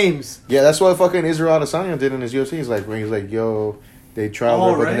Release why- names. Yeah, that's what fucking Israel Adesanya did in his UFC. He's like, yo, they trialed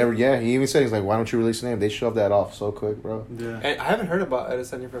Oh, her, but right? they never. Yeah, he even said he's like, why don't you release the name? They shoved that off so quick, bro. Yeah. Hey, I haven't heard about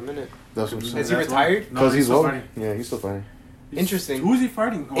Adesanya for a minute. That's what I'm saying. Is he That's retired? why. No, Because he's still old. fighting. Yeah, he's still fighting. Interesting. Who's he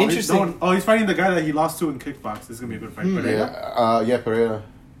fighting? Oh, Interesting. He's fighting the guy that he lost to in kickbox. This is gonna be a good fight. Pereira? Yeah, Pereira.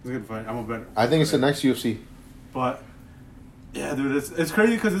 It's a good fight. I'm a better. I think it's the next UFC. But yeah, dude, it's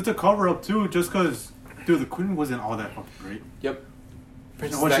crazy because it's a cover up too. Just because, dude, the Queen wasn't all that fucking great. Yep. You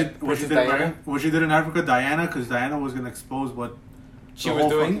know, what she did Diana? what she did in Africa, Diana, because Diana was gonna expose what She the was whole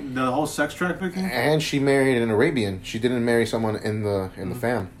doing? fucking- the whole sex trafficking. And she married an Arabian. She didn't marry someone in the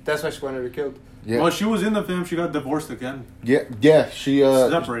fam. That's why she wanted her killed. Yeah, Well, she was in the film. She got divorced again, yeah. She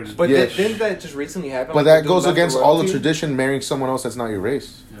separated. But Yeah, didn't that just recently happen? But Like, that the dude goes left against for all the royalty? tradition, marrying someone else that's not your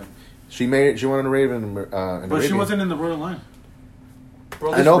race. yeah. She wanted an Arabian. An But she Arabian. wasn't in the royal line.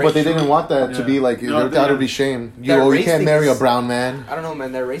 Bro, I this know, but they racial- didn't want that to Yeah. be like. No, that they- would be shame. That You race can't thing marry is- a brown man. I don't know,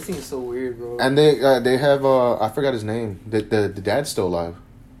 man. That racing is so weird, bro. And they have I forgot his name. The dad's still alive.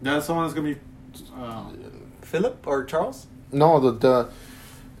 That's someone that's gonna be. Philip or Charles? No,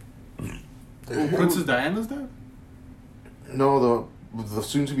 Princess Diana's dad? No, the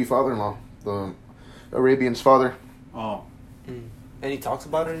soon-to-be father-in-law, the Arabian's father. Oh. And he talks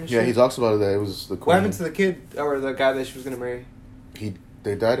about it and shit? Yeah, he talks about it. That it was the queen. What happened to the kid or the guy that she was going to marry?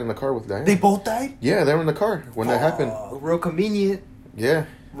 They died in the car with Diana. They both died? Yeah, they were in the car when that happened. Real convenient. Yeah.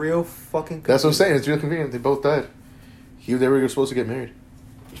 Real fucking convenient. That's what I'm saying. It's real convenient. They both died. They were supposed to get married.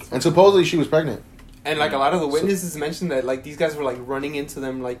 And supposedly she was pregnant. And like a lot of the witnesses mentioned that like these guys were like running into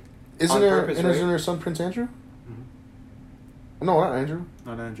them like Isn't on there purpose, isn't right? her son Prince Andrew? Mm-hmm. No, not Andrew.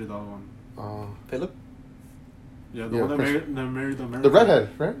 Not Andrew, the other one. Philip? Yeah, the Yeah, one that Prince- married the American. The redhead,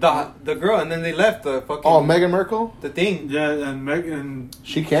 right? The girl, and then they left the fucking... Oh, Meghan Markle? The thing. Yeah, and Meghan...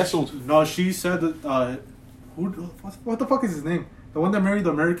 She canceled. No, she said that... what the fuck is his name? The one that married the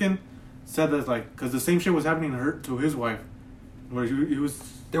American said that, like... Because the same shit was happening to his wife. Where he was...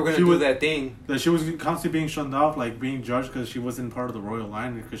 They were going to do that thing. That she was constantly being shunned off, like being judged because she wasn't part of the royal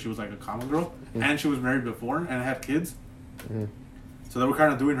line because she was like a common girl. Mm. And she was married before and had kids. Mm. So they were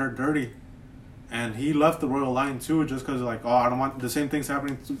kind of doing her dirty. And he left the royal line too, just because like, oh, I don't want the same things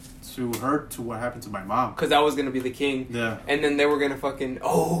happening to her to what happened to my mom. Because that was gonna be the king. Yeah. And then they were gonna fucking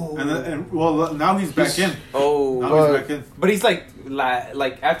well now he's back in. Now he's back in. But he's like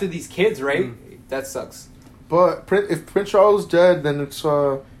after these kids, right? Mm. That sucks. But if Prince Charles is dead, then it's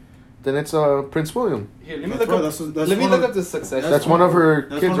Prince William. Here, let me That's look right, up. that's Let me one look of- up the succession. That's one of her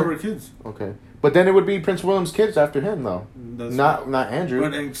That's kids. one of right? her kids. Okay, but then it would be Prince William's kids after him, though. That's Not Andrew.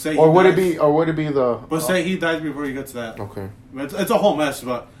 But, and say Or he would it dies- be? Or would it be the? But say he dies before he gets that. Okay. It's a whole mess,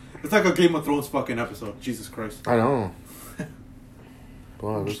 but it's like a Game of Thrones fucking episode. Jesus Christ. I know.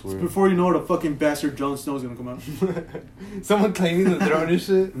 Wow, that's weird. Before you know it, a fucking bastard Jon Snow's gonna come out. Someone claiming the throne and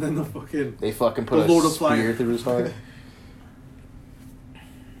shit. And then the fucking... They fucking The put Lord a of Fire. spear through his heart.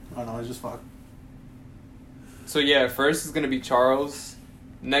 I know, it's just fuck. So yeah, first is gonna be Charles.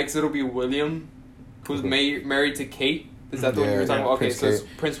 Next it'll be William, who's married to Kate. Is that the one you were talking about? Okay, Prince so it's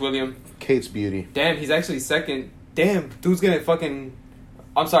Kate. Prince William. Kate's beauty. Damn, he's actually second. Damn, dude's gonna fucking...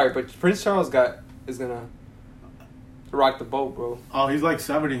 I'm sorry, but Prince Charles is gonna rock the boat, bro. Oh, he's like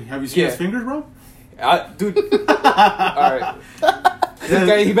 70. Have you seen his fingers, bro? Dude. Alright. This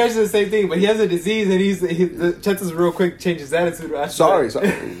guy, he mentioned the same thing, but he has a disease and the chances real quick change his attitude. After Sorry.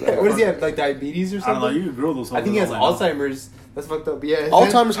 that. What does he have, like diabetes or I something? don't know, you can grow those. I think he has Alzheimer's. That's fucked up. Yeah.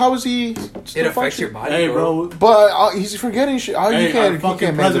 Alzheimer's. How is he? It affects your body, Hey, bro. But he's forgetting shit. How Hey, you can't? our You fucking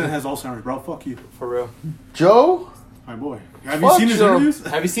can't president manage. has Alzheimer's, bro. Fuck you. For real. Joe. My boy. Have Fuck you seen his Joe. interviews?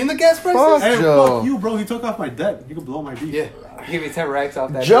 Have you seen the gas prices? Fuck Hey, Joe. fuck you, bro. He took off my debt. You can blow my beef. Yeah. He gave me 10 racks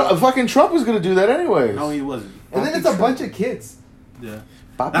off that. Joe, day. fucking Trump was gonna do that anyways. No, he wasn't. And then it's a bunch of kids. Yeah.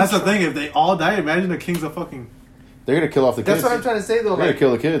 Bobby That's the Trump. thing. If they all die, imagine the king's a fucking... They're gonna kill off the kids. That's what I'm trying to say though. They're gonna Like,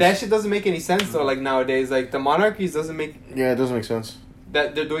 kill the kids. that shit doesn't make any sense though. Like nowadays, like the monarchies doesn't make Yeah, it doesn't make sense.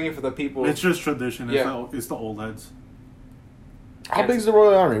 that they're doing it for the people. It's just tradition. It's, Yeah. it's the old heads. How big's the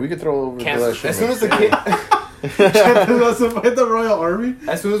Royal Army? We could throw over Cancel. that shit. As soon as the kid, Let's fight the royal army.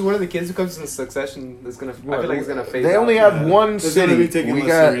 as soon as one of the kids who comes in succession is gonna, I feel like it's gonna fade. They out. only have Yeah. one It's gonna be city. taken We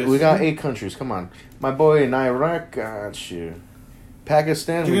less serious. got 8 countries. Come on, my boy in Iraq got you.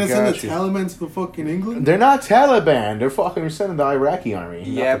 Pakistan, You're we gonna send got the you. Taliban to the fucking England? They're not Taliban. They're fucking sending the Iraqi army.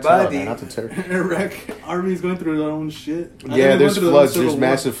 Yeah, not the buddy. Taliban, not the terror. Iraq army's going through their own shit. I think Yeah, they there's went through their own floods. civil There's war.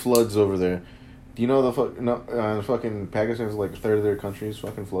 massive floods over there. Do you know the fucking Pakistan's like a third of their country is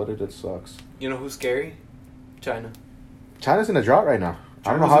fucking flooded? It sucks. You know who's scary? China. China's in a drought right now.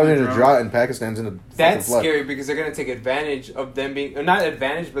 I don't know China's how in they're a in a drought. drought and Pakistan's in a fucking That's flood. scary because they're gonna take advantage of them being, or not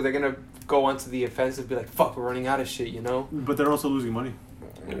advantage, but they're gonna go onto the offensive, be like, "Fuck, we're running out of shit," you know? But they're also losing money.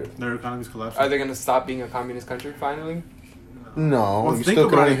 Their economy's collapsing. Are they gonna stop being a communist country finally? No, Well, you think still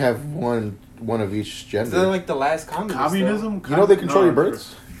can about only it. have one of each gender. They're like the last communists. Communism? You know they control your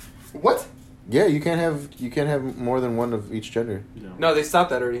births. Though. What? Yeah, you can't have more than one of each gender. Yeah. No, they stopped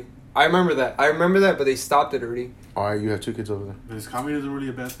that already. I remember that, but they stopped it already. All right, you have 2 kids over there. Is communism really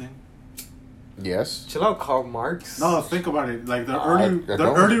a bad thing? Yes. Chill out, Karl Marx. No, think about it. Like the I the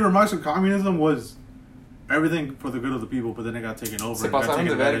don't. early remarks of communism was everything for the good of the people, but then it got taken over. Se It got pasaron taken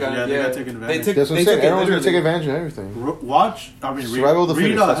de advantage. verga, Yeah, they yeah. got taken They advantage. took- That's what I'm They saying. took it Everyone's gonna take literally. advantage of everything. Watch. I mean, Survival of the read.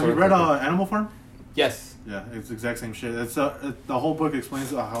 fittest, that's what You I'm read thinking. Animal Farm? Yes. Yeah, it's the exact same shit. It's the whole book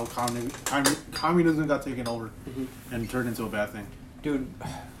explains how communism got taken over and turned into a bad thing. Dude,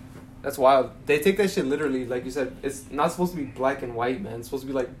 that's wild. They take that shit literally, like you said. It's not supposed to be black and white, man. It's supposed to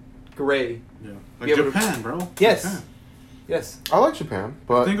be like gray. Yeah, like Be able to- Japan, bro. Yes. Japan. Yes. I like Japan,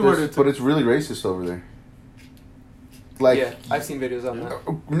 but Think about there's- it, but it's really racist over there. Like, yeah, I've seen videos on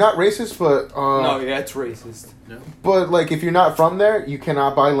that. not racist, but No, yeah, it's racist. Yeah. but like if you're not from there, you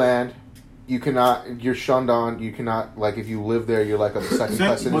cannot buy land. you cannot. You're shunned on. You cannot like if you live there, you're like a second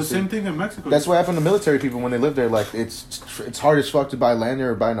class citizen. Well, same thing in Mexico. That's what happened to military people when they live there. Like it's hard as fuck to buy land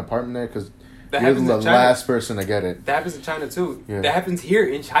there or buy an apartment there because you're the last person to get it. That happens in China too. Yeah. That happens here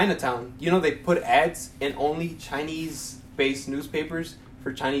in Chinatown. You know, they put ads in only Chinese-based newspapers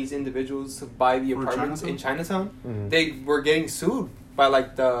for Chinese individuals to buy the apartments in Chinatown. Mm-hmm. They were getting sued by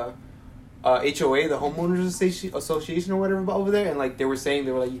like the HOA, the homeowners association or whatever over there, and like they were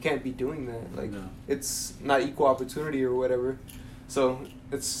like you can't be doing that. Like it's not equal opportunity or whatever. So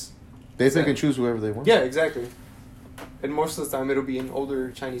they pick and choose whoever they want. Yeah, exactly. And most of the time, it'll be an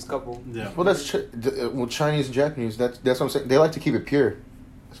older Chinese couple. Yeah. Well, that's Chinese and Japanese. That's what I'm saying. They like to keep it pure.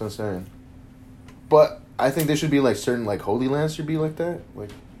 That's what I'm saying. But I think there should be like certain like holy lands should be like that.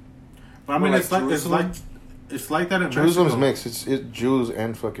 Like, but I mean, like it's like that in Jerusalem's Mexico. mixed. It's Jews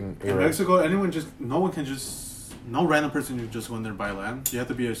and fucking in Mexico. No random person can just go in there and buy land. You have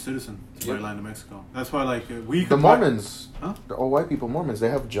to be a citizen to buy land in Mexico. That's why like the Mormons, the all white people Mormons, they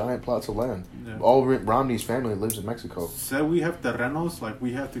have giant plots of land. Yeah. All Romney's family lives in Mexico. Say we have terrenos, like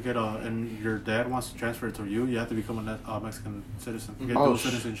we have to get and your dad wants to transfer it to you. You have to become a Mexican citizen. You get dual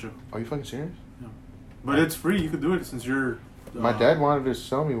citizenship. Are you fucking serious? Yeah, but it's free. You could do it since you're. My dad wanted to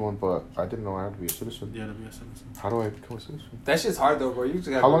sell me one, but I didn't know I had to be a citizen. Yeah, to be a citizen. How do I become a citizen? That shit's hard though, bro. You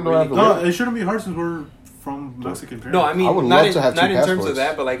just How long do I have to live? No, it shouldn't be hard since we're from Mexican parents. No, I mean, I would not love to have two in terms passports. of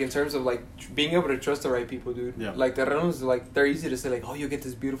that, but like in terms of like being able to trust the right people, dude. Yeah. Like the terrenos, like they're easy to say, like, oh, you'll get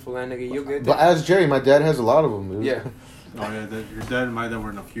this beautiful land, nigga. You'll get. But as Jerry, my dad has a lot of them, dude. Yeah. Oh yeah, your dad and my dad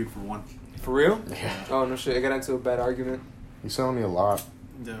were in a feud for one. For real? Yeah. Oh no shit! I got into a bad argument. He's selling me a lot.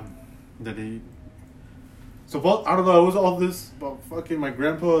 Yeah. That he. So I don't know. It was all this, but fucking my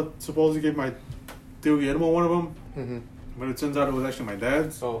grandpa supposedly gave my Tío Guillermo one of them. Mm-hmm. But it turns out it was actually my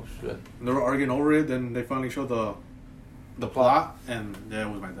dad's. Oh shit! And they were arguing over it. Then they finally showed the plot, and yeah,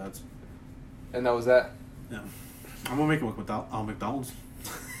 it was my dad's. And that was that. Yeah, I'm gonna make it with McDonald's.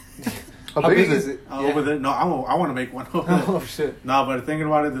 How big is it? Over there? No, I want to make one. Oh shit! No, but thinking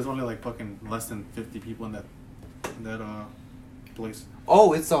about it, there's only like fucking less than 50 people in that place.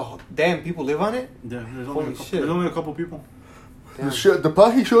 Oh, it's a damn. People live on it. Yeah, there's Holy only a couple people. Damn. The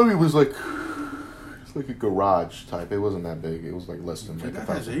plot he showed me was like. It's like a garage type. It wasn't that big. It was like less than. That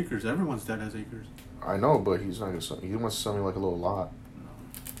has acres. Everyone's dad has acres. I know, but he's not gonna. He wants to sell me like a little lot. No.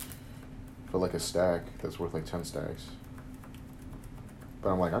 For like a stack that's worth like 10 stacks.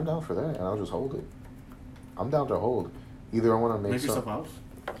 But I'm like, I'm down for that, and I'll just hold it. I'm down to hold. Either I want to make yourself a house.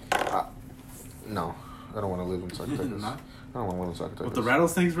 No, I don't want to live in Zacatecas. I don't want to live in Zacatecas. With the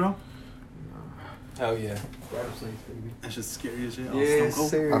rattlesnakes, bro. Hell yeah! Rattlesnakes, baby. That's just scary as shit. Yes,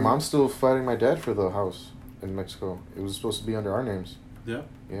 sir. My mom's still fighting my dad for the house in Mexico. It was supposed to be under our names. Yeah.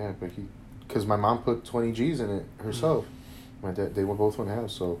 Yeah, but because my mom put 20 G's in it herself. Mm-hmm. My dad, they both went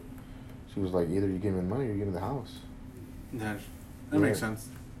house, so she was like, either you give me the money or you give me the house. Yeah, that makes sense.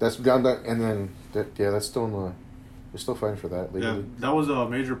 That's down that, and then that's still in the. We're still fighting for that. Legally. Yeah, that was a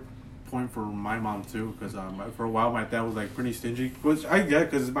major point for my mom too, because for a while my dad was like pretty stingy, which I get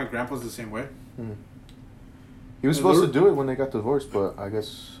because my grandpa's the same way. Mm-hmm. He was supposed to do it when they got divorced, but I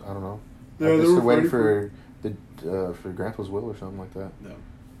guess I don't know. Yeah, I guess they're waiting for Grandpa's will or something like that. Yeah.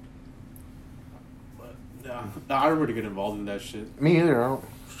 But I don't really get involved in that shit. Me either. I don't.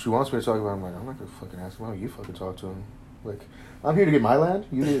 She wants me to talk about it. I'm like, I'm not gonna fucking ask him. Why don't you fucking talk to him? Like, I'm here to get my land.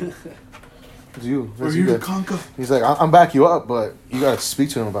 You did. It's you. Or you to conquer. He's like, I'm back you up, but you gotta speak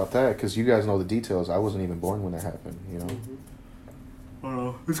to him about that because you guys know the details. I wasn't even born when that happened. You know. Mm-hmm.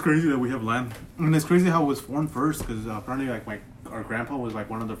 It's crazy that we have land. I mean, it's crazy how it was formed first, because apparently, like, our grandpa was, like,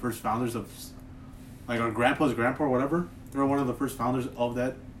 one of the first founders of, like, our grandpa's grandpa or whatever. They were one of the first founders of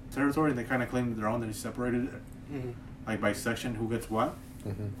that territory, and they kind of claimed their own, and they separated it, like, by section, who gets what.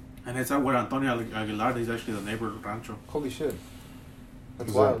 Mm-hmm. And it's with Antonio Aguilar. He's actually the neighbor rancho. Holy shit. That's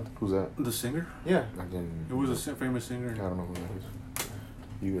Who's wild. That? Who's that? The singer? Yeah. It was a famous singer. I don't know who that is.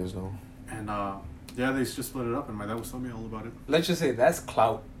 You guys know. And, yeah, they just split it up, and my dad was telling me all about it. Let's just say that's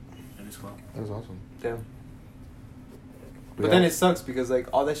clout. That is clout. That's awesome. Damn. But then it sucks because like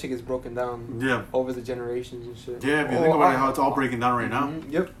all that shit gets broken down over the generations and shit. Yeah, if you think about it, how it's all breaking down right now.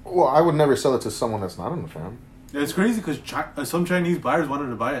 Yep. Well, I would never sell it to someone that's not in the fam. Yeah, it's crazy because some Chinese buyers wanted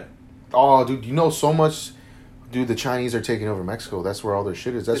to buy it. Oh, dude, you know so much. Dude, the Chinese are taking over Mexico. That's where all their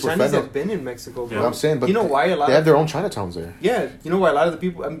shit is. That's the where Chinese have been in Mexico, bro. Yeah, I'm saying, but you know why they have their own Chinatowns there. Yeah, you know why a lot of the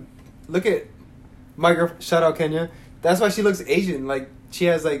people. Look at my girl. Shout out Kenya. That's why she looks Asian. Like she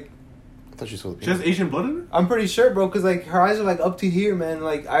has like. I thought she was Filipino. She has Asian blood in her? I'm pretty sure, bro, because like her eyes are like up to here, man.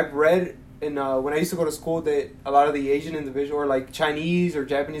 Like I've read in when I used to go to school that a lot of the Asian individual or like Chinese or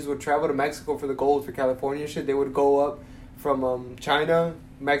Japanese would travel to Mexico for the gold for California shit. They would go up from China,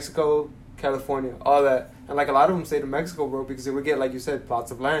 Mexico, California, all that. And like a lot of them stay to Mexico, bro, because they would get, like you said,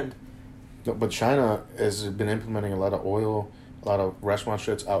 plots of land. No, but China has been implementing a lot of oil, a lot of restaurant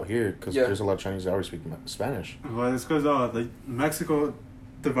shits out here because there's a lot of Chinese that already speak Spanish. Well, it's because like Mexico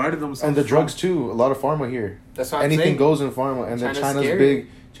divided themselves. And the drugs too. A lot of pharma here. That's what I'm Anything saying. goes in pharma, and then China's scary. big.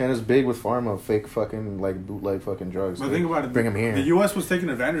 China's big with pharma, fake fucking like bootleg fucking drugs. But think about it. Bring them here. The U.S. was taking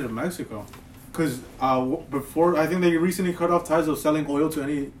advantage of Mexico, because before I think they recently cut off ties of selling oil to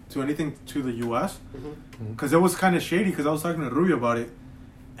anything to the U.S. Because it was kind of shady. Because I was talking to Rubio about it,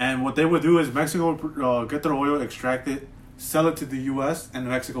 and what they would do is Mexico would get their oil, extract it, sell it to the U.S., and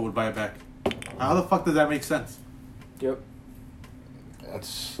Mexico would buy it back. How the fuck does that make sense? Yep. That's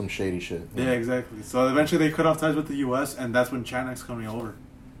some shady shit. Yeah, exactly. So eventually they cut off ties with the U.S., and that's when China's coming over.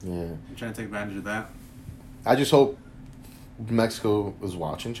 Yeah. I'm trying to take advantage of that. I just hope Mexico is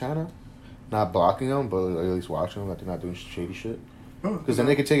watching China, not blocking them, but at least watching them, that they're not doing shady shit. Because then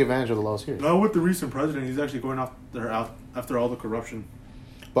they could take advantage of the laws here. No, with the recent president, he's actually going after all the corruption.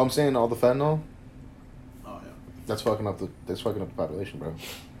 But I'm saying all the fentanyl, Oh yeah. that's fucking up the population, bro.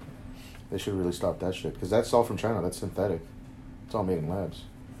 They should really stop that shit because that's all from China. That's synthetic. It's all made in labs,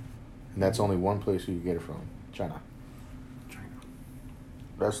 and that's only one place you can get it from, China.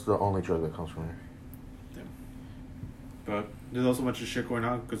 That's the only drug that comes from here. Yeah. But there's also a bunch of shit going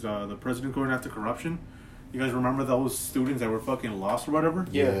on because the president going after corruption. You guys remember those students that were fucking lost or whatever?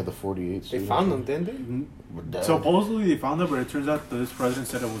 Yeah, the 48. They found them, didn't they? Supposedly they found them, but it turns out that this president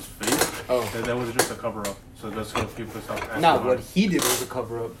said it was fake. Oh. That was just a cover up. So that's so people could stop asking. Nah, about what it. he did was a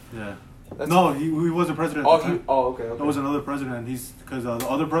cover up. Yeah. That's No, he wasn't president at the time. Okay. That was another president. And he's because the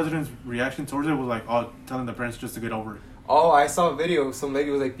other president's reaction towards it was like, telling the parents just to get over it. Oh, I saw a video. Some lady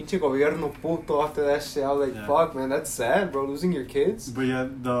was like, "Pinche gobierno puto." After that shit, I was like, Yeah. "Fuck, man, that's sad, bro. Losing your kids." But yeah,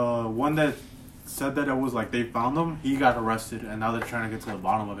 the one that said that it was like they found him, he got arrested, and now they're trying to get to the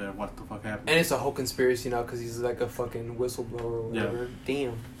bottom of it. What the fuck happened? And it's a whole conspiracy now because he's like a fucking whistleblower or whatever.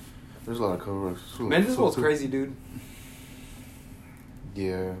 Damn. There's a lot of cover-ups. Man, this world's crazy, dude.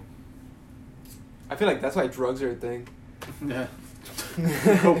 Yeah. I feel like that's why drugs are a thing. Yeah.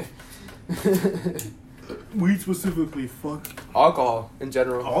 Weed specifically, fuck. Alcohol in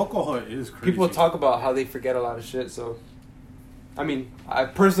general. Alcohol is crazy. People talk about how they forget a lot of shit. So, I mean,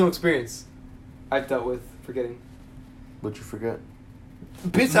 personal experience, I've dealt with forgetting. What'd you forget?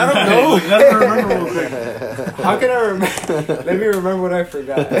 Bitch, I don't know. You gotta remember real quick. How can I remember? Let me remember what I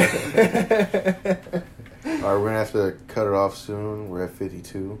forgot. Alright, we're gonna have to cut it off soon. We're at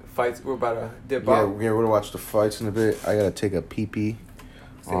 52. Fights. We're about to dip Yeah, out. we're gonna watch the fights in a bit. I gotta take a pee-pee.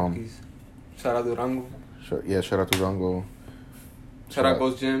 Please. Shout out Durango. Shout out to Rango. Shout out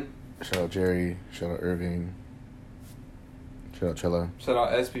Ghost Jim. Shout out Jerry. Shout out Irving. Shout out Chella. Shout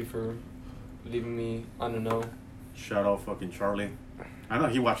out SB for leaving me on the know. Shout out fucking Charlie. I know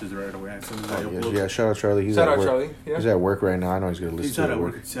he watches it right away. As soon as I upload. Yeah, shout out Charlie. He's Shout at out work. Charlie. Yeah. He's at work right now. I know he's gonna He's listen out to it at at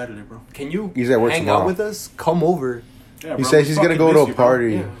work work. Saturday, bro. Can you He's at work hang tomorrow. out with us? Come over. Yeah, He bro, says we he's gonna fucking go to miss a you, bro.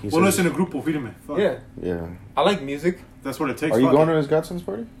 party. Yeah. He We'll says- listen to Grupo Firme. Fuck. Yeah. Yeah. I like music. That's what it takes. Are you Fuck going it. to his Godson's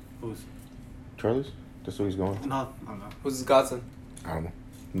party? Who's? Charlie's? That's where he's going? No, I'm not. Who's his godson? I don't know.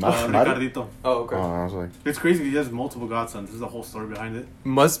 Ricardito. Oh, okay. I was like, It's crazy. He has multiple godsons. There's a whole story behind it.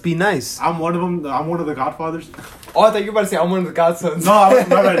 Must be nice. I'm one of them. I'm one of the godfathers. Oh, I thought you were about to say I'm one of the godsons. No, my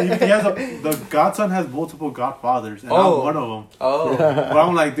bad. He has the godson has multiple godfathers, and I'm one of them. Oh. But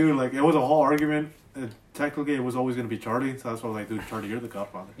I'm like, dude, like it was a whole argument. Technically, it was always gonna be Charlie, so that's why I'm like, dude, Charlie, you're the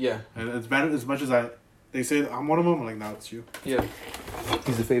godfather. Yeah. And it's bad as much as they say I'm one of them. I'm like, no, it's you. Yeah.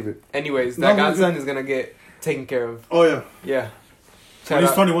 he's the favorite. Anyways, that godson is gonna get taken care of. Oh yeah. Yeah. When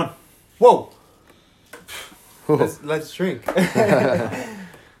he's 21. Whoa. Let's drink.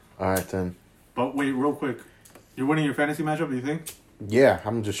 Alright then. But wait, real quick, you're winning your fantasy matchup. Do you think? Yeah,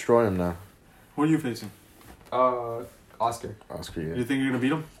 I'm gonna destroy him now. Who are you facing? Oscar. Oscar, Do yeah. you think you're gonna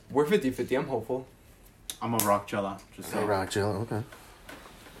beat him? We're 50-50. I'm hopeful. I'm a rock Chella. Just Oh, saying. rock chill. Okay.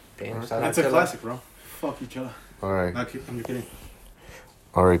 Damn. That's a classic, bro. Fuck you, Chella. Alright. I'm kidding.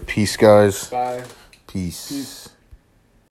 Alright, peace, guys. Bye. Peace. Peace.